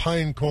kinds of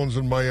pine cones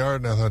in my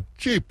yard, and I thought,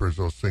 jeepers,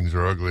 those things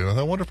are ugly. And I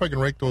thought, I wonder if I can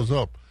rake those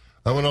up.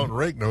 I went out and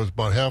raked, and I was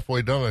about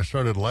halfway done. I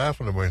started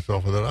laughing to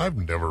myself. I thought, I've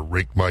never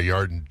raked my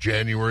yard in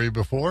January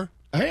before.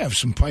 I have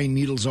some pine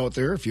needles out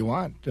there if you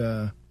want.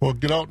 Well,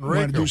 get out and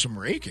rake them. Do some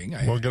raking.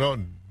 Get out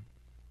and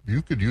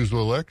you could use a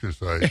little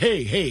exercise.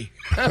 Hey,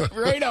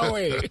 right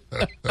away.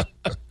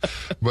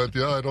 But,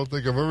 yeah, I don't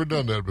think I've ever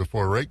done that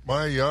before. Rake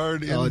my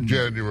yard in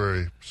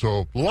January.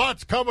 So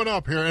lots coming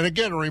up here. And,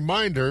 again, a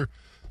reminder,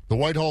 the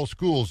Whitehall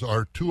schools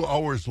are 2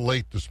 hours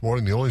late this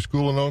morning. The only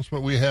school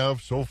announcement we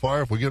have so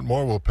far. If we get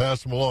more, we'll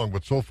pass them along.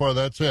 But so far,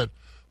 that's it.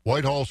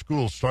 Whitehall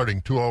schools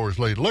starting 2 hours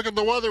late. Look at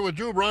the weather with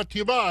Drew, brought to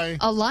you by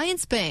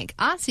Alliance Bank,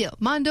 Osseo,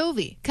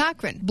 Mondovi,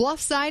 Cochrane, Bluff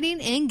Siding,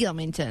 and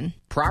Gilmington.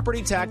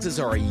 Property taxes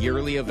are a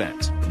yearly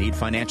event. Need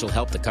financial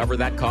help to cover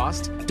that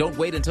cost? Don't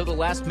wait until the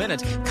last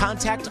minute.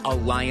 Contact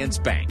Alliance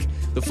Bank.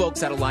 The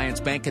folks at Alliance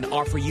Bank can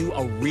offer you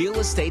a real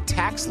estate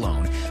tax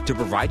loan to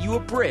provide you a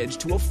bridge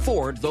to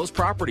afford those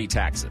property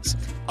taxes.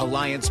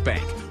 Alliance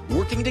Bank,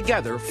 working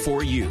together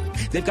for you.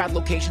 They've got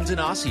locations in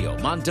Osseo,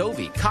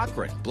 Mondovi,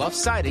 Cochrane, Bluff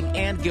Siding,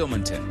 and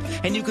Gilmanton.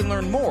 And you can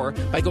learn more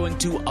by going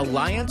to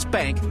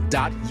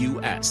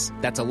alliancebank.us.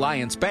 That's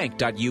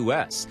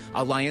alliancebank.us.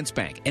 Alliance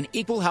Bank, an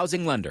equal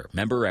housing lender.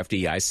 Member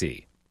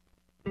FDIC.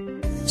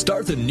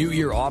 Start the new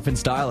year off in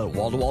style at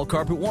Wall to Wall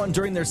Carpet One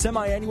during their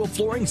semi-annual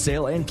flooring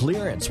sale and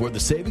clearance, where the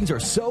savings are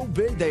so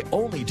big they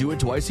only do it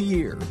twice a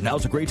year.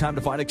 Now's a great time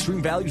to find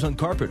extreme values on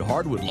carpet,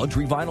 hardwood,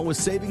 luxury vinyl with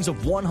savings of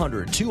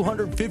 $100,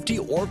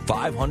 $250, or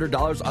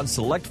 $500 on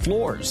select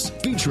floors.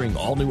 Featuring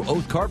all new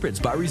Oath carpets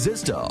by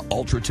Resista,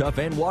 ultra tough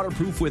and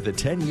waterproof with a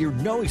 10-year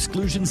no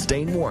exclusion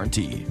stain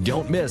warranty.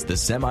 Don't miss the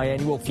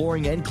semi-annual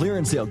flooring and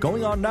clearance sale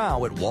going on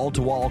now at Wall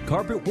to Wall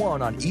Carpet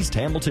One on East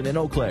Hamilton and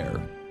Eau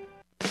Claire.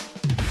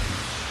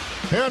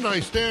 And I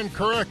stand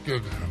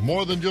corrected.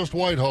 More than just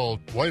Whitehall.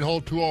 Whitehall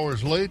 2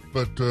 hours late,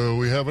 but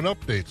we have an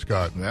update,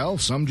 Scott. Well,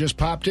 some just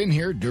popped in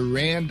here.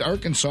 Durand,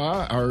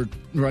 Arkansas are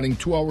running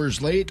 2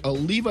 hours late.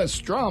 Oliva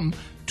Strum,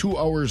 2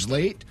 hours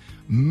late.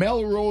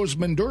 Melrose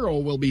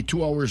Manduro will be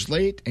 2 hours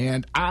late,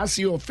 and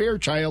Osseo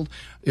Fairchild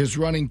is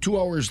running 2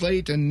 hours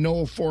late and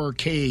no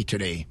 4K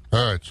today.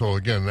 All right, so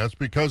again, that's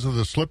because of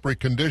the slippery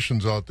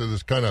conditions out there.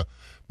 This kind of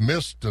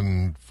mist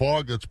and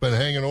fog that's been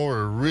hanging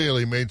over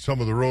really made some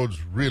of the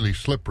roads really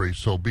slippery.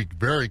 So be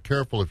very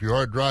careful if you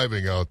are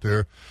driving out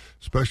there,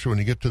 especially when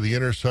you get to the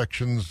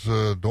intersections.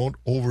 Don't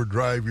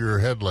overdrive your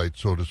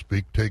headlights, so to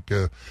speak.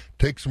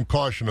 Take some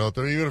caution out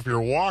there. Even if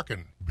you're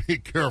walking, be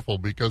careful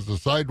because the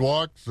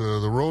sidewalks,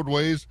 the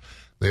roadways,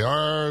 they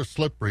are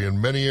slippery in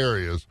many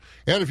areas.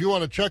 And if you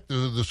want to check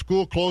the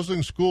school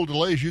closings, school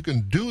delays, you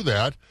can do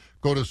that.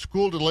 Go to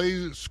school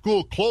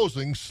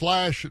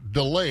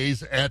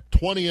closing/delays at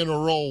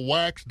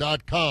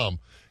 20inarowwax.com.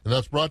 And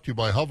that's brought to you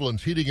by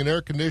Hovland's Heating and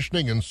Air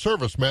Conditioning and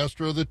Service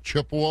Master of the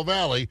Chippewa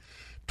Valley.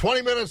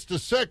 20 minutes to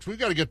 6. We've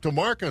got to get to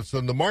markets.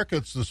 And the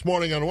markets this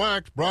morning on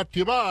Wax brought to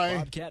you by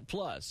Bobcat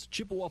Plus,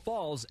 Chippewa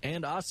Falls,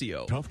 and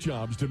Osseo. Tough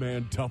jobs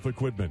demand tough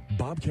equipment.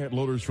 Bobcat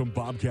loaders from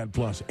Bobcat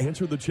Plus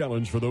answer the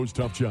challenge for those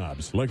tough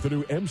jobs. Like the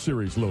new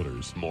M-Series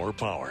loaders. More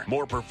power,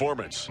 more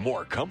performance,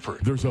 more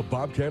comfort. There's a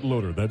Bobcat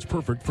loader that's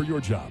perfect for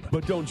your job.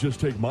 But don't just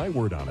take my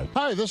word on it.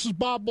 Hi, this is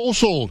Bob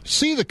Bosold.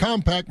 See the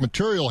compact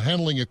material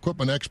handling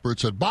equipment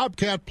experts at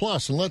Bobcat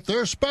Plus and let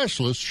their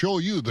specialists show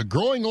you the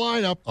growing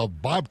lineup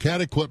of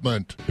Bobcat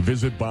equipment.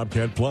 Visit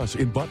Bobcat Plus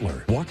in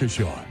Butler,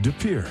 Waukesha, De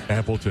Pere,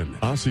 Appleton,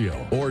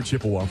 Osseo, or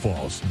Chippewa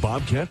Falls.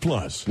 Bobcat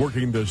Plus,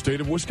 working the state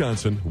of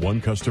Wisconsin,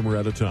 one customer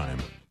at a time.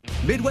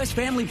 Midwest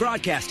Family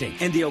Broadcasting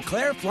and the Eau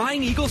Claire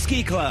Flying Eagle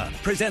Ski Club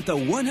present the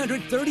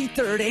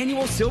 133rd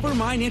Annual Silver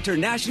Mine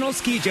International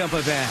Ski Jump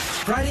Event.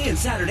 Friday and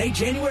Saturday,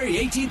 January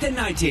 18th and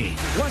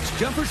 19th. Watch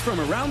jumpers from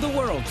around the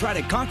world try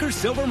to conquer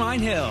Silver Mine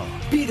Hill.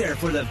 Be there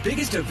for the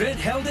biggest event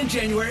held in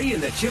January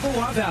in the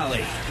Chippewa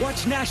Valley.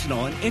 Watch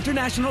national and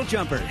international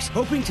jumpers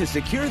hoping to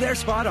secure their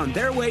spot on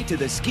their way to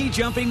the Ski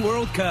Jumping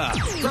World Cup.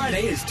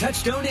 Friday is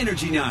Touchstone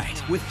Energy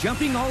Night with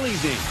jumping all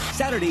evening.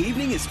 Saturday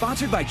evening is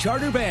sponsored by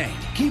Charter Bank.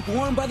 Keep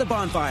warm by the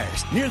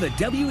bonfires near the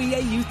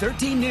WEAU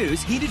 13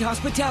 News heated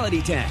hospitality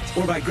tent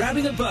or by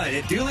grabbing a bud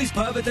at Dooley's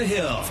Pub at the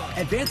Hill.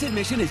 Advance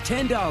admission is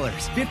 $10,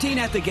 $15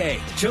 at the gate.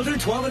 Children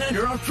 12 and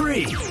under are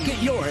free.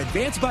 Get your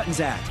advance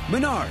buttons at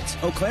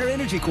Menards, Eau Claire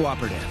Energy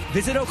Cooperative.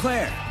 Visit Eau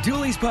Claire,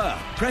 Dooley's Pub,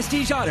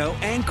 Prestige Auto,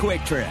 and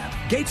Quick Trip.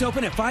 Gates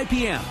open at 5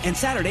 p.m. and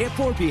Saturday at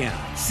 4 p.m.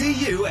 See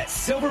you at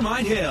Silver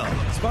Mine Hill.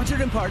 Sponsored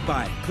in part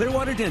by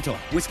Clearwater Dental,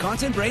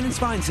 Wisconsin Brain and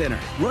Spine Center,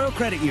 Royal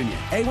Credit Union,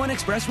 A1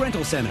 Express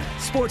Rental Center,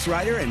 Sports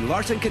Rider, and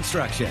Larson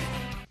Construction.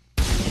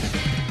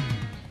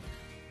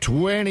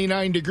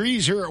 29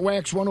 degrees here at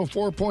Wax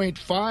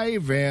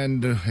 104.5,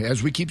 and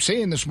as we keep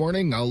saying this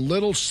morning, a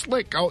little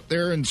slick out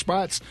there in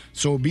spots,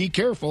 so be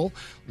careful.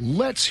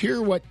 Let's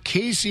hear what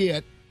Casey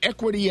at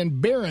Equity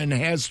and Barron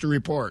has to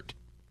report.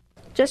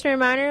 Just a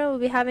reminder, we'll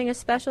be having a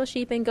special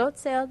sheep and goat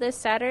sale this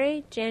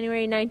Saturday,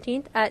 January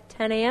 19th at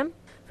 10 a.m.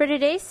 For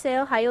today's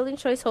sale, high-yielding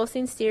Choice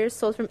Holstein steers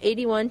sold from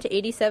 $81 to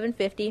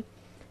 $87.50,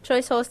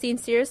 Choice Holstein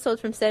steers sold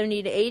from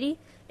 $70 to $80,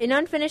 and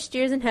unfinished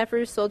steers and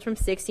heifers sold from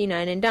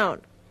 $69 and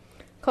down.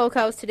 Cull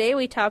cows today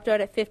we topped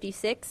out at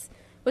 56,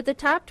 with the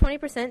top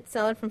 20%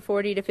 selling from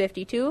 40 to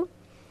 52,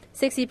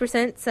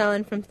 60%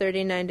 selling from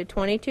 39 to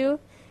 22,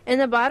 and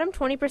the bottom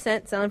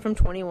 20% selling from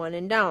 21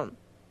 and down.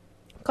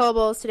 Cull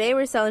bulls today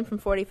we're selling from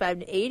 45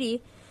 to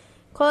 80.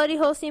 Quality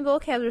Holstein bull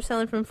calves are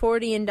selling from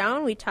 40 and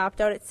down. We topped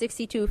out at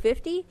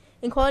 62.50,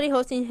 and quality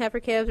Holstein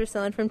heifer calves are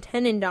selling from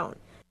 10 and down.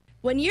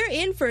 When you're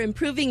in for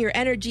improving your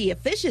energy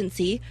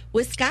efficiency,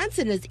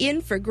 Wisconsin is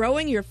in for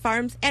growing your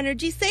farm's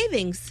energy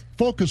savings.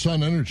 Focus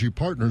on Energy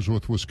partners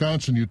with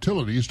Wisconsin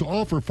Utilities to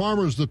offer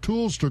farmers the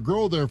tools to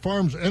grow their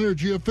farm's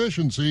energy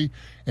efficiency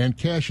and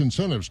cash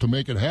incentives to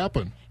make it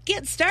happen.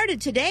 Get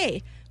started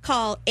today.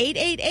 Call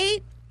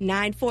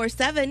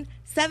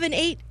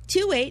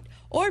 888-947-7828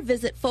 or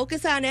visit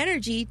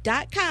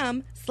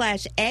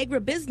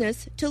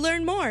focusonenergy.com/agribusiness to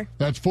learn more.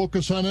 That's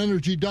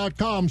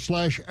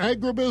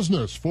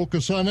focusonenergy.com/agribusiness.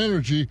 Focus on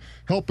Energy,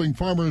 helping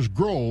farmers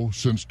grow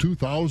since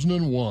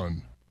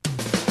 2001.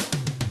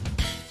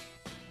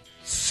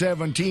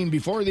 17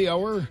 before the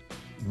hour.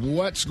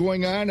 What's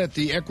going on at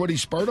the Equity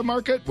Sparta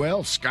market?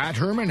 Well, Scott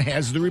Herman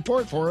has the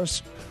report for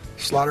us.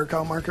 Slaughter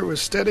cow market was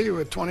steady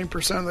with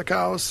 20% of the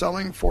cows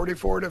selling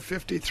 44 to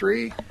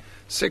 53,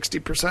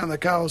 60% of the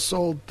cows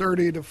sold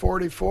 30 to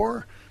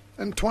 44,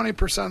 and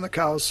 20% of the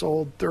cows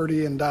sold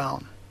 30 and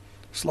down.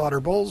 Slaughter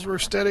bulls were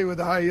steady with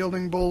the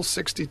high-yielding bulls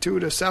 62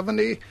 to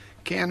 70,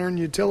 canner and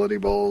utility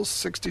bulls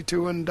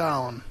 62 and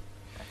down.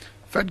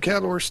 Fed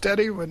cattle were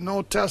steady with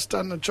no test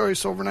on the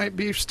choice overnight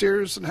beef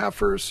steers and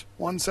heifers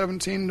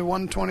 117 to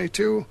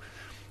 122,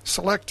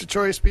 select to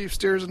choice beef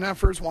steers and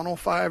heifers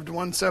 105 to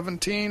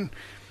 117,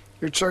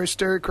 your choice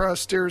dairy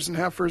cross steers and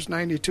heifers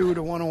 92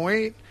 to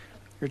 108,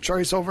 your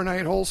choice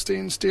overnight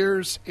Holstein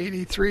steers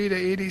 83 to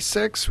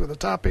 86 with a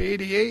top of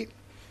 88,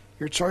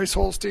 your choice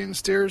Holstein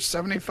steers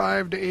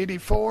 75 to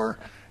 84,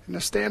 and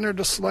the standard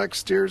to select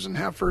steers and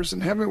heifers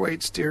and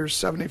heavyweight steers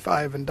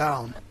 75 and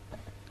down.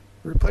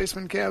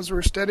 Replacement calves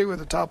were steady with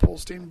the top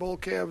Holstein bull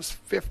calves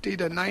 50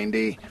 to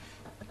 90,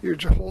 Your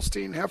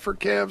Holstein heifer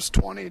calves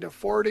 $20 to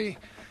 $40,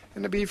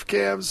 and the beef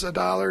calves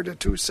 $1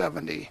 to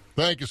 $2.70.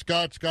 Thank you,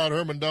 Scott. Scott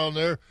Herman down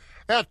there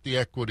at the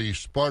Equity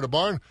Sparta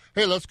Barn.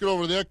 Hey, let's get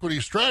over to the Equity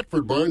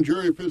Stratford Barn.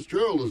 Jerry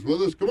Fitzgerald is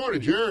with us. Good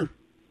morning, Jerry.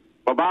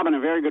 Well, Bob, and a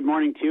very good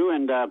morning to you.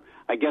 And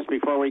I guess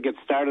before we get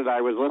started,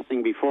 I was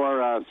listening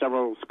before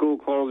several school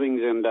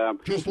closings, and I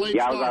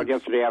was out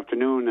yesterday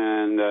afternoon,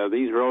 and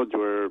these roads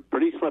were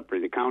pretty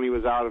slippery. The county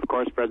was out, of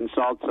course, spreading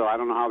salt, so I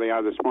don't know how they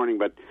are this morning,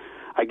 but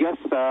I guess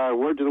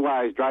word to the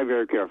wise, drive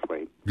very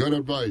carefully. Good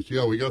advice.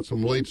 Yeah, we got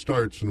some late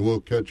starts, and we'll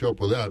catch up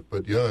with that.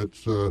 But, yeah,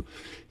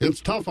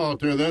 it's tough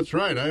out there. That's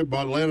right. I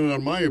about landed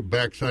on my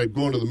backside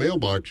going to the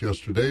mailbox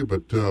yesterday,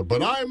 but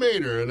I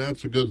made her, and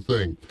that's a good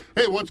thing.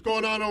 Hey, what's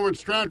going on over at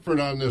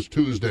Stratford on this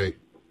Tuesday?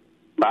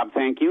 Bob,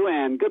 thank you,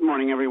 and good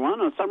morning, everyone.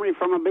 A summary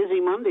from a busy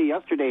Monday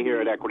yesterday here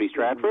at Equity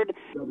Stratford.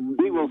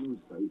 We will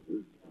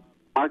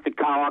market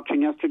cow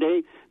auction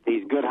yesterday.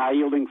 These good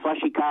high-yielding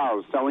fleshy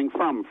cows selling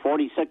from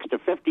 $46 to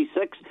 $56.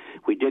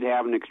 We did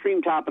have an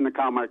extreme top in the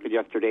cow market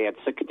yesterday at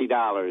 $60.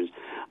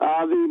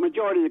 The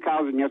majority of the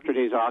cows in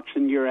yesterday's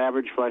auction, your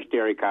average flesh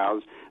dairy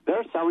cows,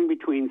 they're selling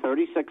between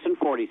 $36 and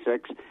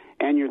 $46,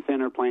 and your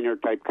thinner, plainer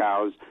type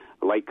cows,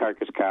 light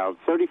carcass cows,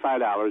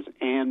 $35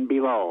 and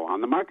below. On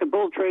the market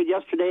bull trade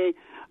yesterday,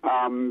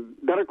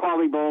 better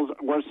quality bulls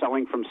were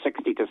selling from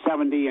 $60 to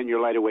 $70, and your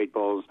lighter weight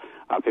bulls,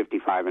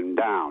 $55 and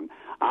down.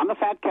 On the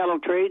fat cattle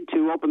trade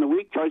to open the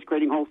week, choice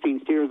grading Holstein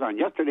steers on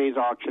yesterday's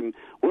auction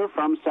were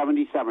from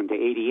 $77 to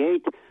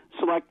 $88.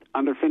 Select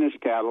underfinished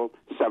cattle,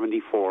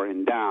 $74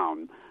 and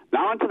down.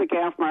 Now onto the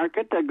calf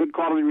market. Good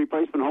quality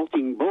replacement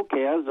Holstein bull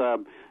calves.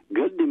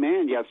 Good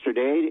demand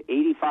yesterday.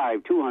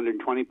 85,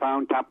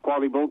 220-pound top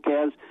quality bull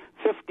calves,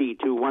 50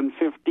 to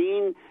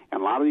 115,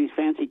 and a lot of these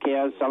fancy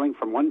calves selling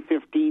from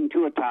 115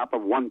 to a top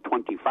of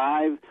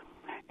 125,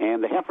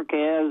 and the heifer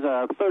calves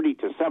 30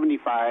 to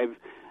 75.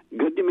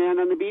 Good demand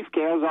on the beef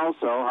calves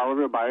also.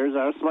 However, buyers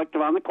are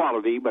selective on the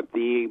quality, but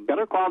the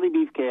better quality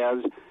beef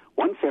calves,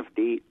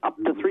 150 up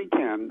to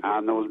 310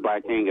 on those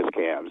black Angus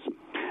calves.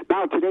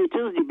 Now today,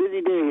 Tuesday,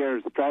 busy day here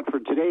at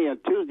Stratford. Today,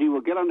 Tuesday,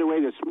 we'll get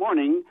underway this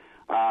morning.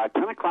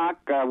 10 o'clock,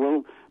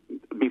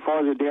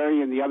 before the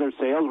dairy and the other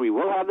sales, we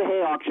will have the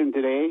hay auction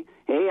today,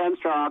 hay and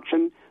straw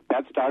auction.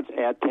 That starts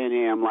at 10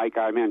 a.m., like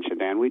I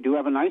mentioned. And we do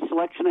have a nice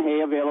selection of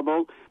hay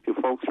available. If you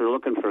folks are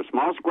looking for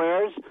small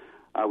squares,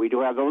 we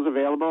do have those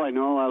available. I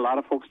know a lot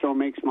of folks don't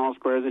make small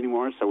squares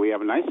anymore, so we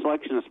have a nice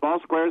selection of small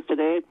squares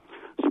today,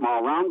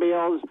 small round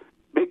bales,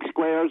 big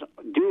squares.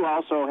 Do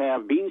also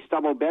have bean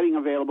stubble bedding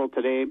available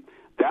today.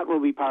 That will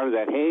be part of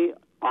that hay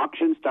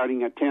auction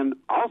starting at 10.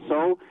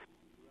 Also,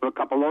 a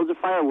couple loads of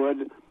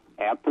firewood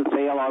at the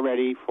sale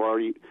already for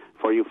you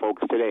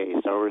folks today.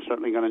 So we're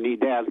certainly going to need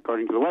that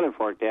according to the weather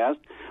forecast.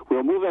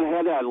 We'll move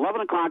ahead at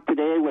 11 o'clock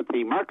today with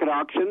the market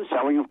auction,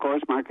 selling, of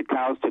course, market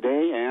cows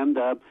today and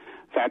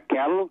fat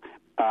cattle.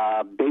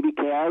 Baby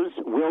calves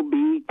will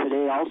be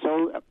today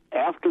also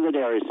after the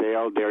dairy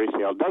sale. Dairy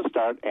sale does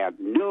start at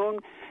noon,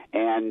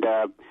 and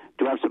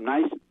do have some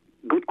nice,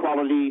 good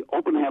quality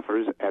open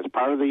heifers as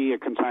part of the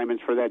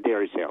consignments for that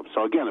dairy sale.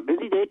 So again, a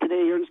busy day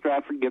today here in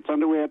Stratford. Gets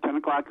underway at 10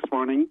 o'clock this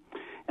morning.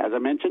 As I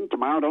mentioned,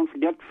 tomorrow, don't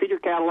forget feeder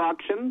cattle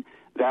auction.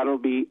 That'll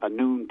be a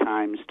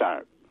noontime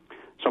start.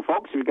 So,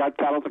 folks, if you've got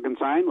cattle to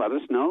consign, let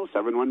us know.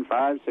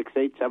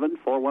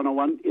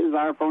 715-687-4101 is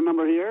our phone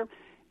number here.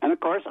 And, of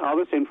course, all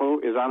this info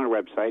is on our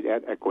website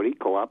at Equity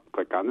Co-op.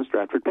 Click on the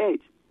Stratford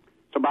page.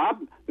 So,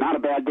 Bob, not a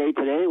bad day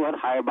today. What,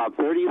 high about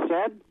 30, you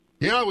said?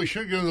 Yeah, we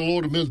should get in the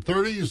low to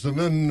mid-30s and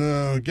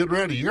then get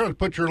ready. You're going to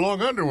put your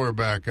long underwear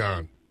back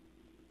on.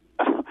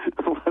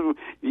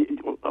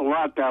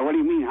 What do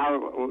you mean? How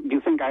do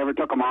you think I ever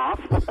took them off?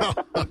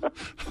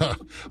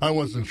 I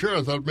wasn't sure.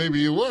 I thought maybe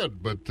you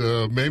would, but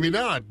maybe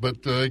not.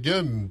 But,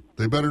 again,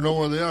 they better know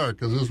where they are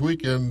because this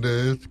weekend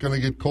it's going to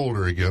get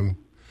colder again.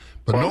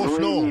 But well, no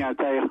snow. I'll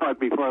tell you what,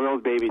 before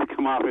those babies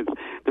come off,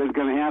 there's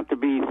going to have to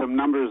be some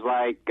numbers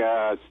like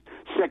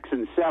 6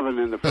 and 7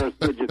 in the first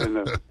digit in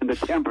the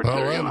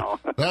temperature, you know.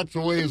 That's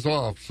a ways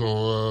off.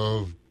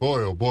 So,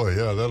 boy, oh boy,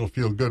 yeah, that'll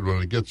feel good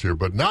when it gets here.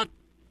 But not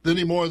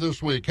anymore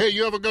this week. Hey,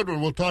 you have a good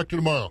one. We'll talk to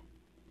you tomorrow.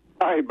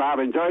 All right, Bob.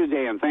 Enjoy the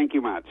day, and thank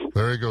you much.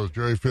 There he goes,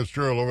 Jerry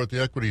Fitzgerald over at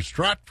the Equity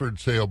Stratford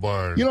Sale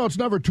Barn. You know, it's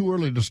never too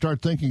early to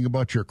start thinking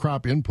about your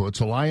crop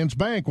inputs. Alliance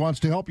Bank wants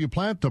to help you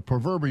plant the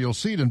proverbial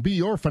seed and be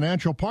your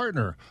financial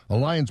partner.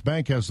 Alliance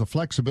Bank has the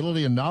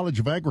flexibility and knowledge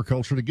of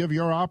agriculture to give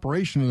your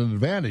operation an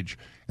advantage,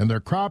 and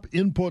their crop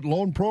input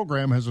loan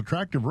program has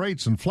attractive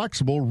rates and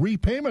flexible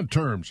repayment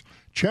terms.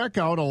 Check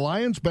out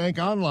Alliance Bank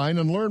online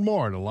and learn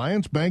more at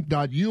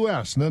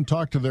alliancebank.us, and then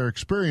talk to their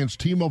experienced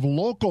team of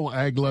local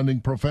ag lending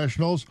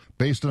professionals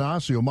based in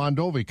Osseo,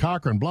 Mondovi,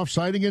 Cochrane, Bluff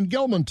Siding, and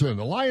Gilmanton.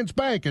 Alliance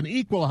Bank, an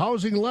equal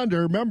housing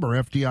lender, member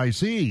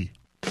FDIC.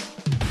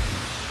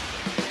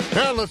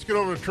 And let's get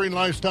over to Treen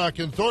Livestock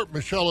in Thorpe.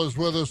 Michelle is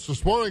with us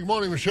this morning. Good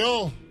morning,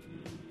 Michelle.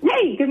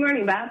 Hey, good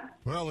morning, Bob.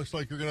 Well, looks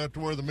like you're going to have to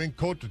wear the mink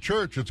coat to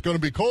church. It's going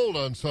to be cold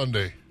on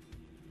Sunday.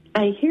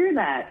 I hear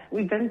that.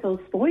 We've been so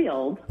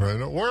spoiled. Right.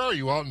 Where are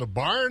you, out in the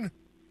barn?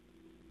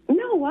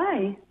 No,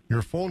 why?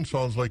 Your phone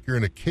sounds like you're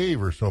in a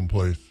cave or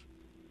someplace.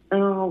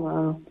 Oh,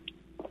 well.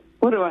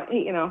 What do I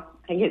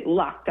get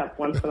locked up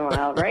once in a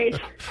while, right?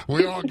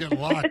 We all get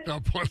locked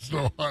up once in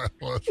a while,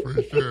 that's for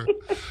sure.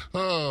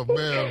 Oh,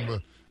 man.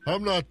 But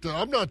I'm not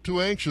too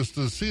anxious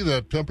to see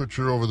that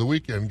temperature over the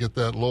weekend get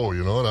that low,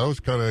 and I was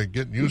kind of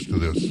getting used to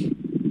this.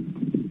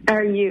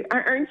 Aren't you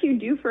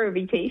due for a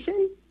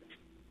vacation?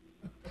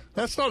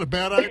 That's not a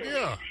bad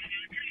idea.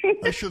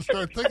 I should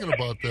start thinking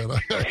about that.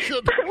 I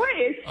should.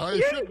 Wait,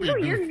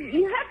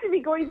 you have to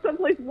be going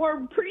someplace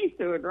warm pretty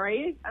soon,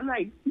 right? I'm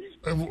like,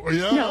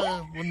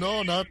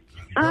 no, not.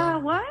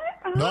 What?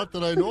 Not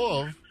that I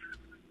know of.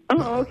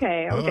 Oh,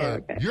 okay.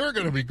 You're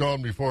going to be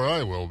gone before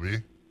I will be.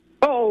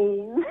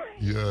 Oh.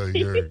 Yeah.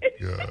 You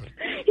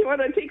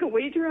want to take a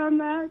wager on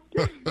that?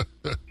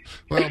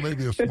 Well,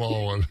 maybe a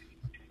small one.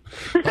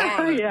 All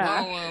right,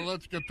 yeah. Well,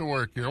 let's get to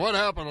work here. What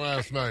happened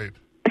last night?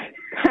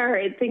 All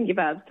right, thank you,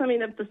 Bob.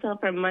 Summing up the sale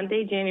from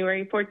Monday,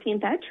 January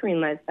 14th at Terrain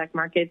Livestock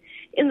Market.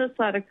 In the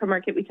slaughter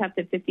market, we topped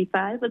at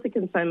 55 with a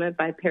consignment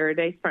by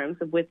Paradise Farms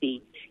of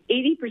Withee.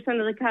 80%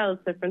 of the cows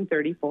are from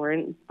 34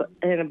 and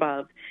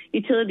above.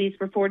 Utilities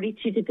were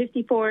 42 to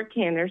 54,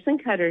 canners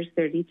and cutters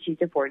 32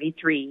 to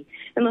 43.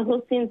 In the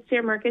Holstein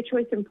steer market,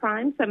 choice and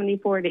prime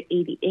 74 to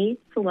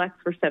 88,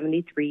 selects were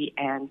 73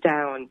 and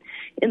down.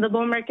 In the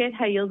bull market,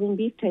 high-yielding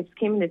beef types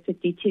came in at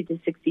 52 to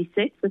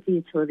 66, with the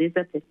utilities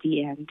at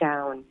 50 and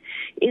down.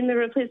 In the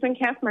replacement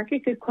calf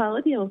market, good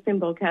quality Holstein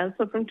bull cows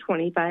sold from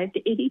 $25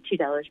 to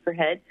 $82 per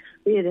head.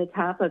 We had a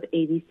top of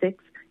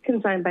 86,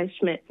 consigned by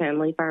Schmidt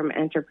Family Farm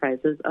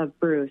Enterprises of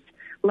Bruce.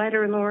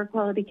 Lighter and lower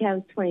quality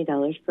cows,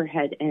 $20 per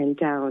head and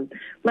down.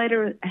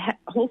 Lighter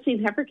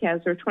Holstein heifer cows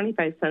are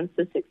 25 cents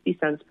to 60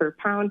 cents per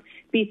pound.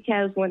 Beef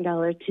cows,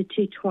 $1 to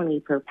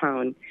 $2.20 per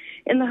pound.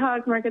 In the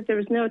hog market, there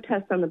was no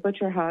test on the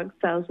butcher hogs.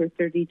 Sows were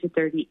 30 to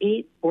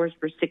 38. Boars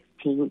were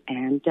 16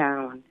 and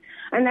down.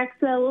 Our next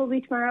sale will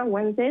be tomorrow,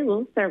 Wednesday.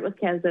 We'll start with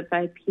calves at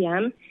 5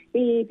 p.m.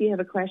 If you have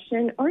a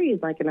question or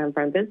you'd like an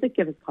on-farm visit,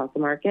 give us a call to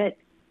market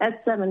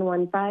at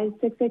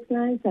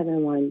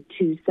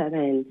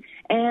 715-669-7127.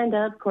 And,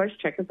 of course,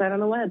 check us out on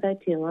the web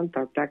at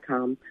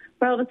tlmthorpe.com.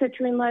 For all of us at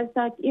Terrain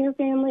Livestock, your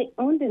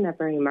family-owned and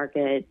operating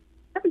market.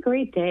 Have a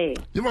great day.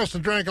 You must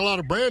have drank a lot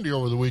of brandy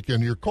over the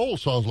weekend. Your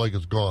cold sounds like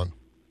it's gone.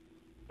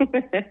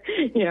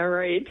 Yeah,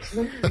 right.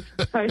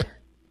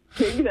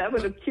 Maybe that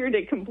would have cured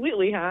it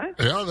completely, huh?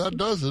 Yeah, that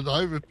does it.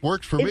 It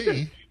works for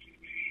me.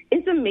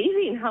 It's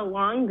amazing how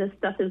long this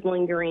stuff is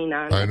lingering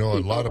on. I know a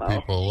lot of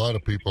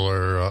people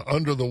are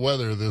under the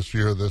weather this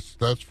year.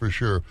 That's for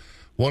sure.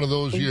 One of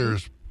those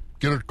years,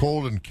 get it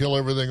cold and kill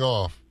everything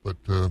off. But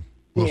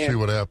we'll see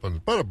what happens.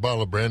 But a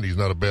bottle of brandy is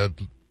not a bad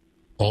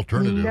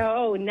alternative.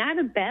 No, not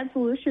a bad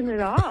solution at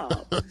all.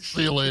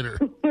 See you later.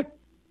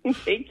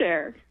 Take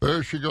care.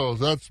 There she goes.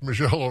 That's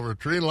Michelle over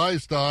at Terrain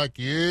Livestock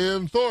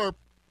in Thorpe.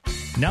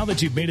 Now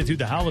that you've made it through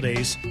the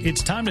holidays,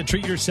 it's time to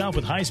treat yourself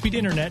with high-speed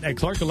internet at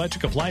Clark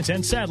Electric Appliance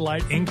and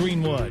Satellite in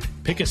Greenwood.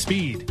 Pick a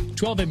speed,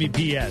 12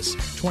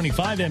 Mbps,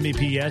 25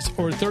 Mbps,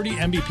 or 30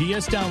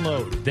 Mbps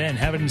download. Then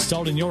have it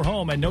installed in your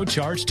home at no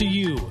charge to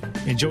you.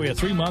 Enjoy a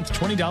 3-month,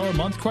 $20 a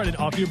month credit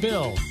off your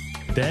bill.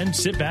 Then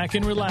sit back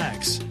and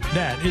relax.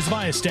 That is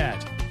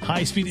Viastat.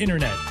 High-speed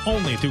internet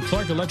only through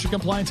Clark Electric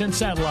Appliance and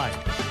Satellite.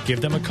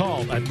 Give them a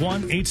call at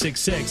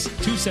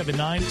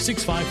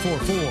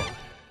 1-866-279-6544.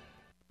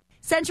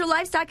 Central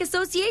Livestock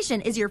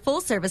Association is your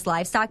full-service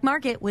livestock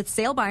market with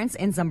sale barns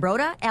in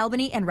Zumbrota,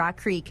 Albany, and Rock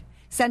Creek.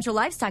 Central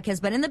Livestock has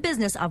been in the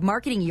business of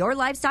marketing your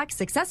livestock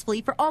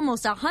successfully for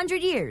almost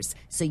 100 years,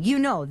 so you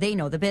know they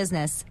know the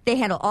business. They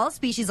handle all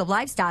species of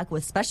livestock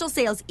with special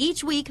sales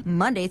each week,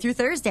 Monday through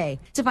Thursday.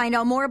 To find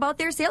out more about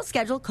their sales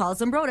schedule, call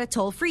Zumbrota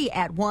toll-free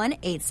at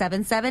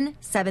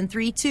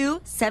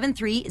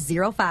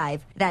 1-877-732-7305.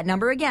 That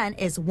number again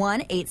is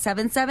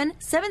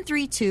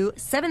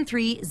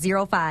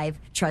 1-877-732-7305.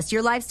 Trust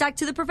your livestock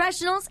to the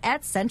professionals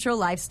at Central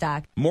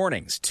Livestock.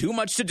 Mornings, too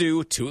much to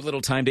do, too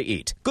little time to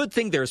eat. Good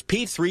thing there's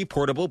P3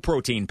 Portable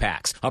Protein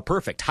Packs, a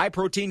perfect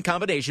high-protein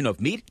combination of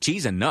meat,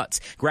 cheese, and nuts.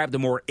 Grab the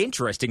more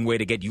interesting way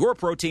to get your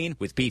protein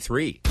with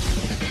P3.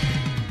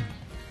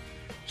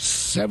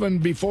 7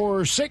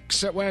 before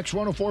 6 at Wax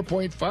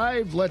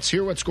 104.5. Let's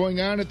hear what's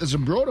going on at the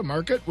Zumbrota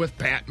market with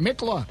Pat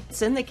Mikla.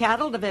 In the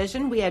cattle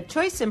division, we had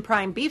choice and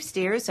prime beef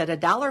steers at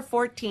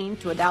 $1.14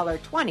 to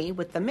 $1.20,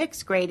 with the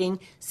mixed grading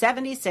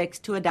 $76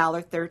 to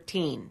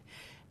 $1.13.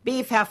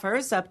 Beef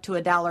heifers up to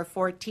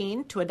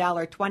 $1.14 to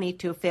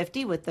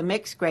 $1.2250, with the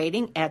mixed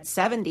grading at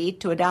 $70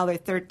 to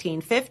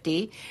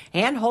 $1.1350,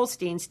 and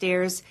Holstein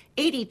steers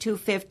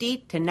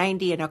 $82.50 to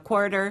 $90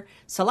 1/4.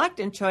 Select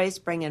and choice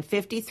bringing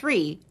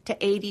 $53 to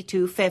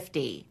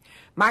 $82.50.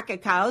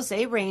 Market cows,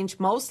 they range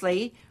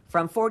mostly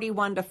from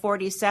 41 to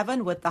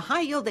 47, with the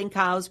high-yielding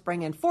cows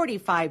bringing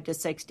 45 to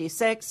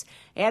 66,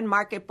 and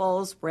market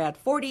bulls were at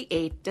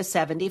 48 to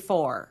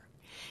 74.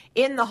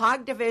 In the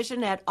hog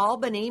division at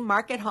Albany,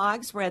 market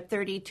hogs were at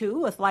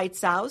 32, with light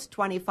sows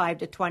 25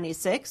 to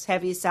 26,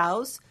 heavy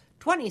sows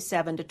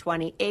 27 to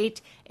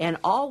 28, and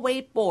all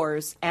weight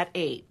boars at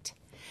 8.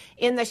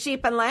 In the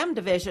sheep and lamb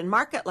division,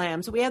 market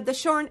lambs, we had the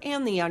shorn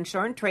and the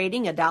unshorn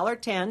trading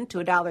 $1.10 to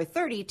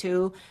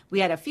 $1.32. We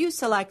had a few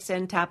selects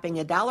in topping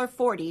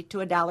 $1.40 to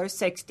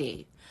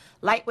 $1.60.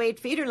 Lightweight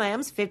feeder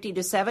lambs, 50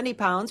 to 70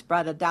 pounds,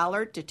 brought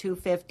 $1 to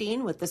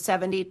 $2.15, with the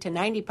 70 to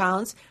 90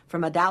 pounds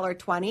from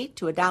 $1.20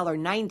 to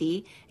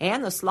 $1.90.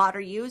 And the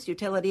slaughter ewes,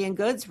 utility and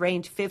goods,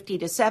 range 50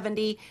 to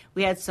 70.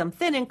 We had some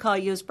thin and cull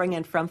ewes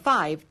bringing from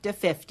 5 to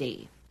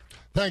 50.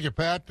 Thank you,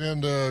 Pat.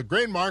 And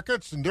grain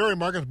markets and dairy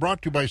markets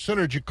brought to you by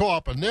Synergy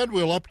Co-op. And then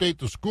we'll update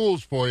the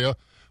schools for you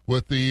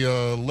with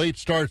the late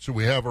starts that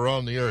we have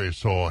around the area.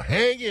 So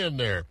hang in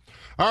there.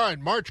 All right,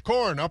 March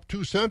corn up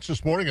 2 cents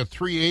this morning at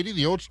 $3.80.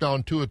 The oats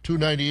down 2 at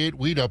 $2.98.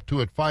 Wheat up 2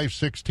 at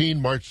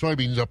 $5.16. March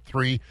soybeans up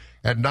 3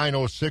 at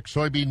 $9.06.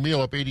 Soybean meal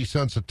up 80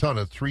 cents a ton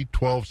at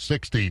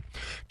 $3.1260.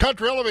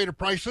 Country elevator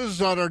prices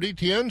on our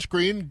DTN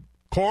screen.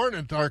 Corn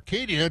at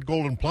Arcadia at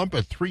Golden Plump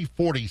at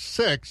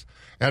 $3.46.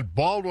 At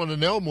Baldwin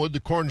and Elmwood, the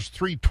corn's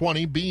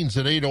 $3.20. Beans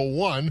at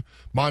 $8.01.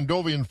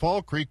 Mondovi and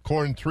Fall Creek,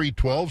 corn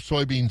 $3.12.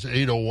 Soybeans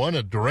 $8.01.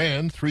 At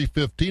Durand,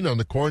 $3.15 on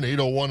the corn,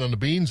 $8.01 on the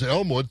beans.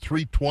 Elmwood,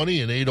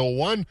 $3.20 and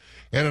 $8.01.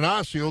 And in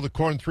Osseo, the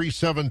corn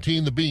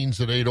 $3.17, the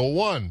beans at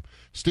 $8.01.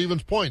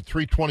 Stevens Point,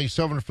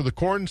 $3.27 for the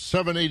corn,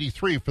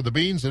 $7.83 for the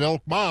beans. At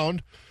Elk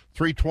Mound,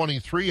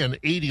 $3.23 and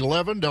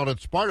 $8.11. Down at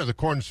Sparta, the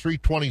corn's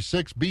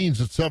 $3.26,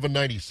 beans at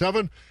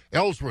 $7.97.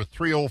 Ellsworth,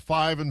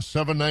 $3.05 and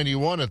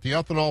 $7.91. At the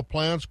ethanol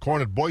plants,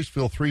 corn at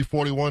Boyceville,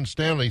 $3.41,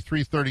 Stanley,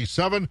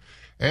 $3.37.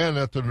 And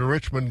at the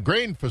Richmond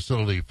Grain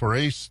Facility for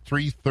Ace,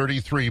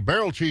 $3.33.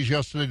 Barrel cheese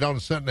yesterday down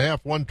a cent and a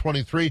half,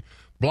 $1.23.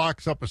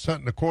 Blocks up a cent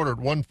and a quarter at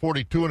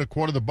 $1.42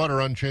 1/4. The butter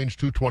unchanged,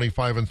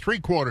 $2.25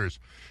 3/4.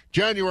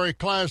 January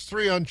class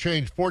 3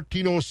 unchanged,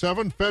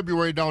 $14.07.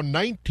 February down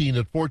 19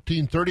 at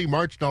 $14.30.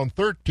 March down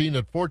 13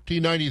 at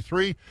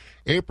 $14.93.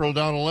 April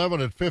down 11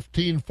 at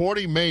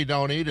 $15.40. May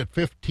down 8 at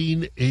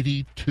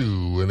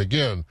 $15.82. And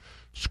again,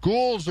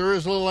 schools, there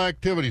is a little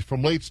activity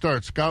from late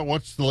start. Scott,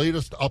 what's the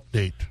latest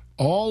update?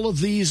 All of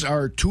these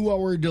are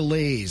 2-hour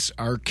delays.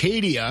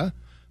 Arcadia,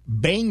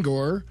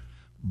 Bangor,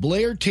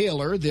 Blair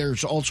Taylor,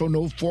 there's also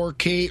no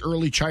 4K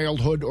early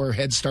childhood or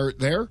Head Start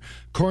there.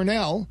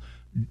 Cornell,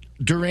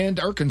 Durand,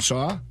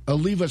 Arkansas,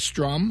 Oliva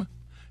Strum,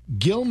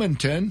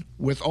 Gilmanton,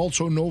 with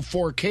also no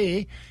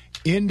 4K,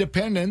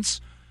 Independence,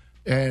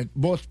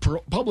 both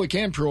public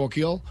and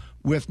parochial,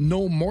 with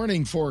no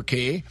morning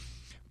 4K,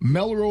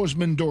 Melrose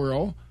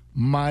Mindoro,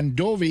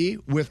 Mondovi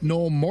with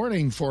no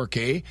morning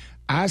 4K,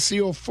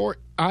 Osseo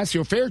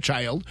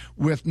Fairchild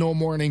with no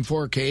morning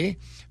 4K,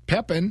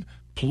 Pepin,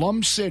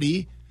 Plum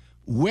City,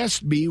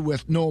 Westby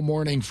with no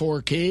morning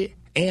 4K,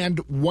 and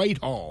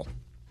Whitehall.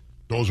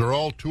 Those are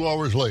all 2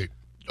 hours late.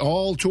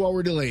 All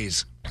 2-hour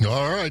delays.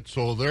 All right,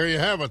 so there you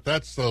have it.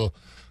 That's the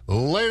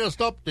latest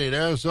update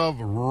as of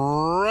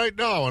right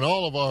now in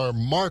all of our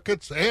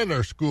markets and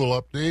our school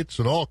updates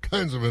and all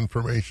kinds of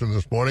information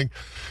this morning.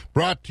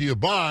 Brought to you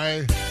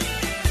by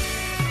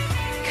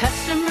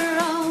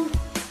customer-owned,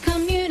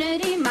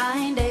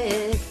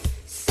 community-minded,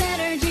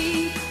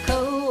 Synergy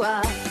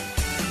Co-op.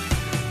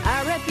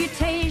 Our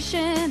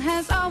reputation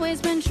has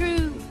always been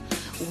true.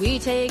 We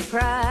take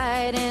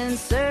pride in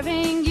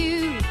serving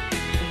you.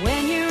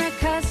 When you're a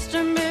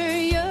customer,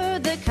 you're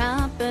the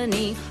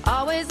company.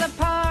 Always a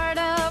part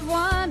of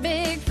one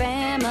big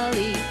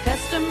family.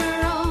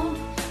 Customer-owned,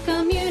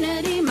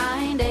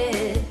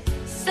 community-minded,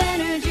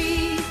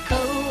 Synergy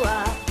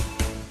Co-op.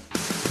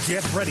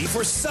 Get ready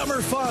for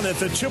summer fun at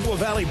the Chippewa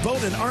Valley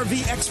Boat and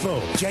RV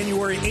Expo,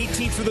 January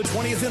 18th through the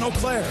 20th in Eau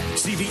Claire.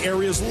 See the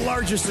area's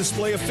largest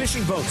display of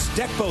fishing boats,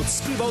 deck boats,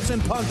 ski boats,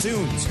 and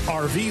pontoons.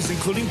 RVs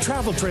including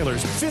travel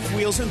trailers, fifth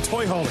wheels, and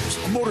toy haulers,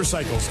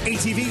 motorcycles,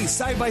 ATVs,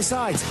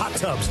 side-by-sides, hot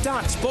tubs,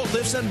 docks, boat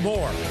lifts, and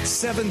more.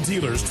 7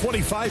 dealers,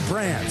 25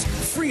 brands,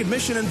 free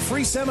admission and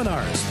free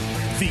seminars.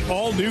 The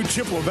all-new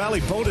Chippewa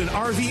Valley Boat and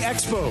RV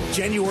Expo,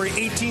 January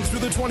 18th through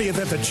the 20th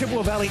at the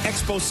Chippewa Valley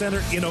Expo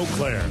Center in Eau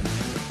Claire.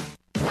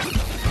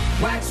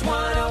 Wax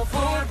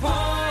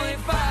 104.1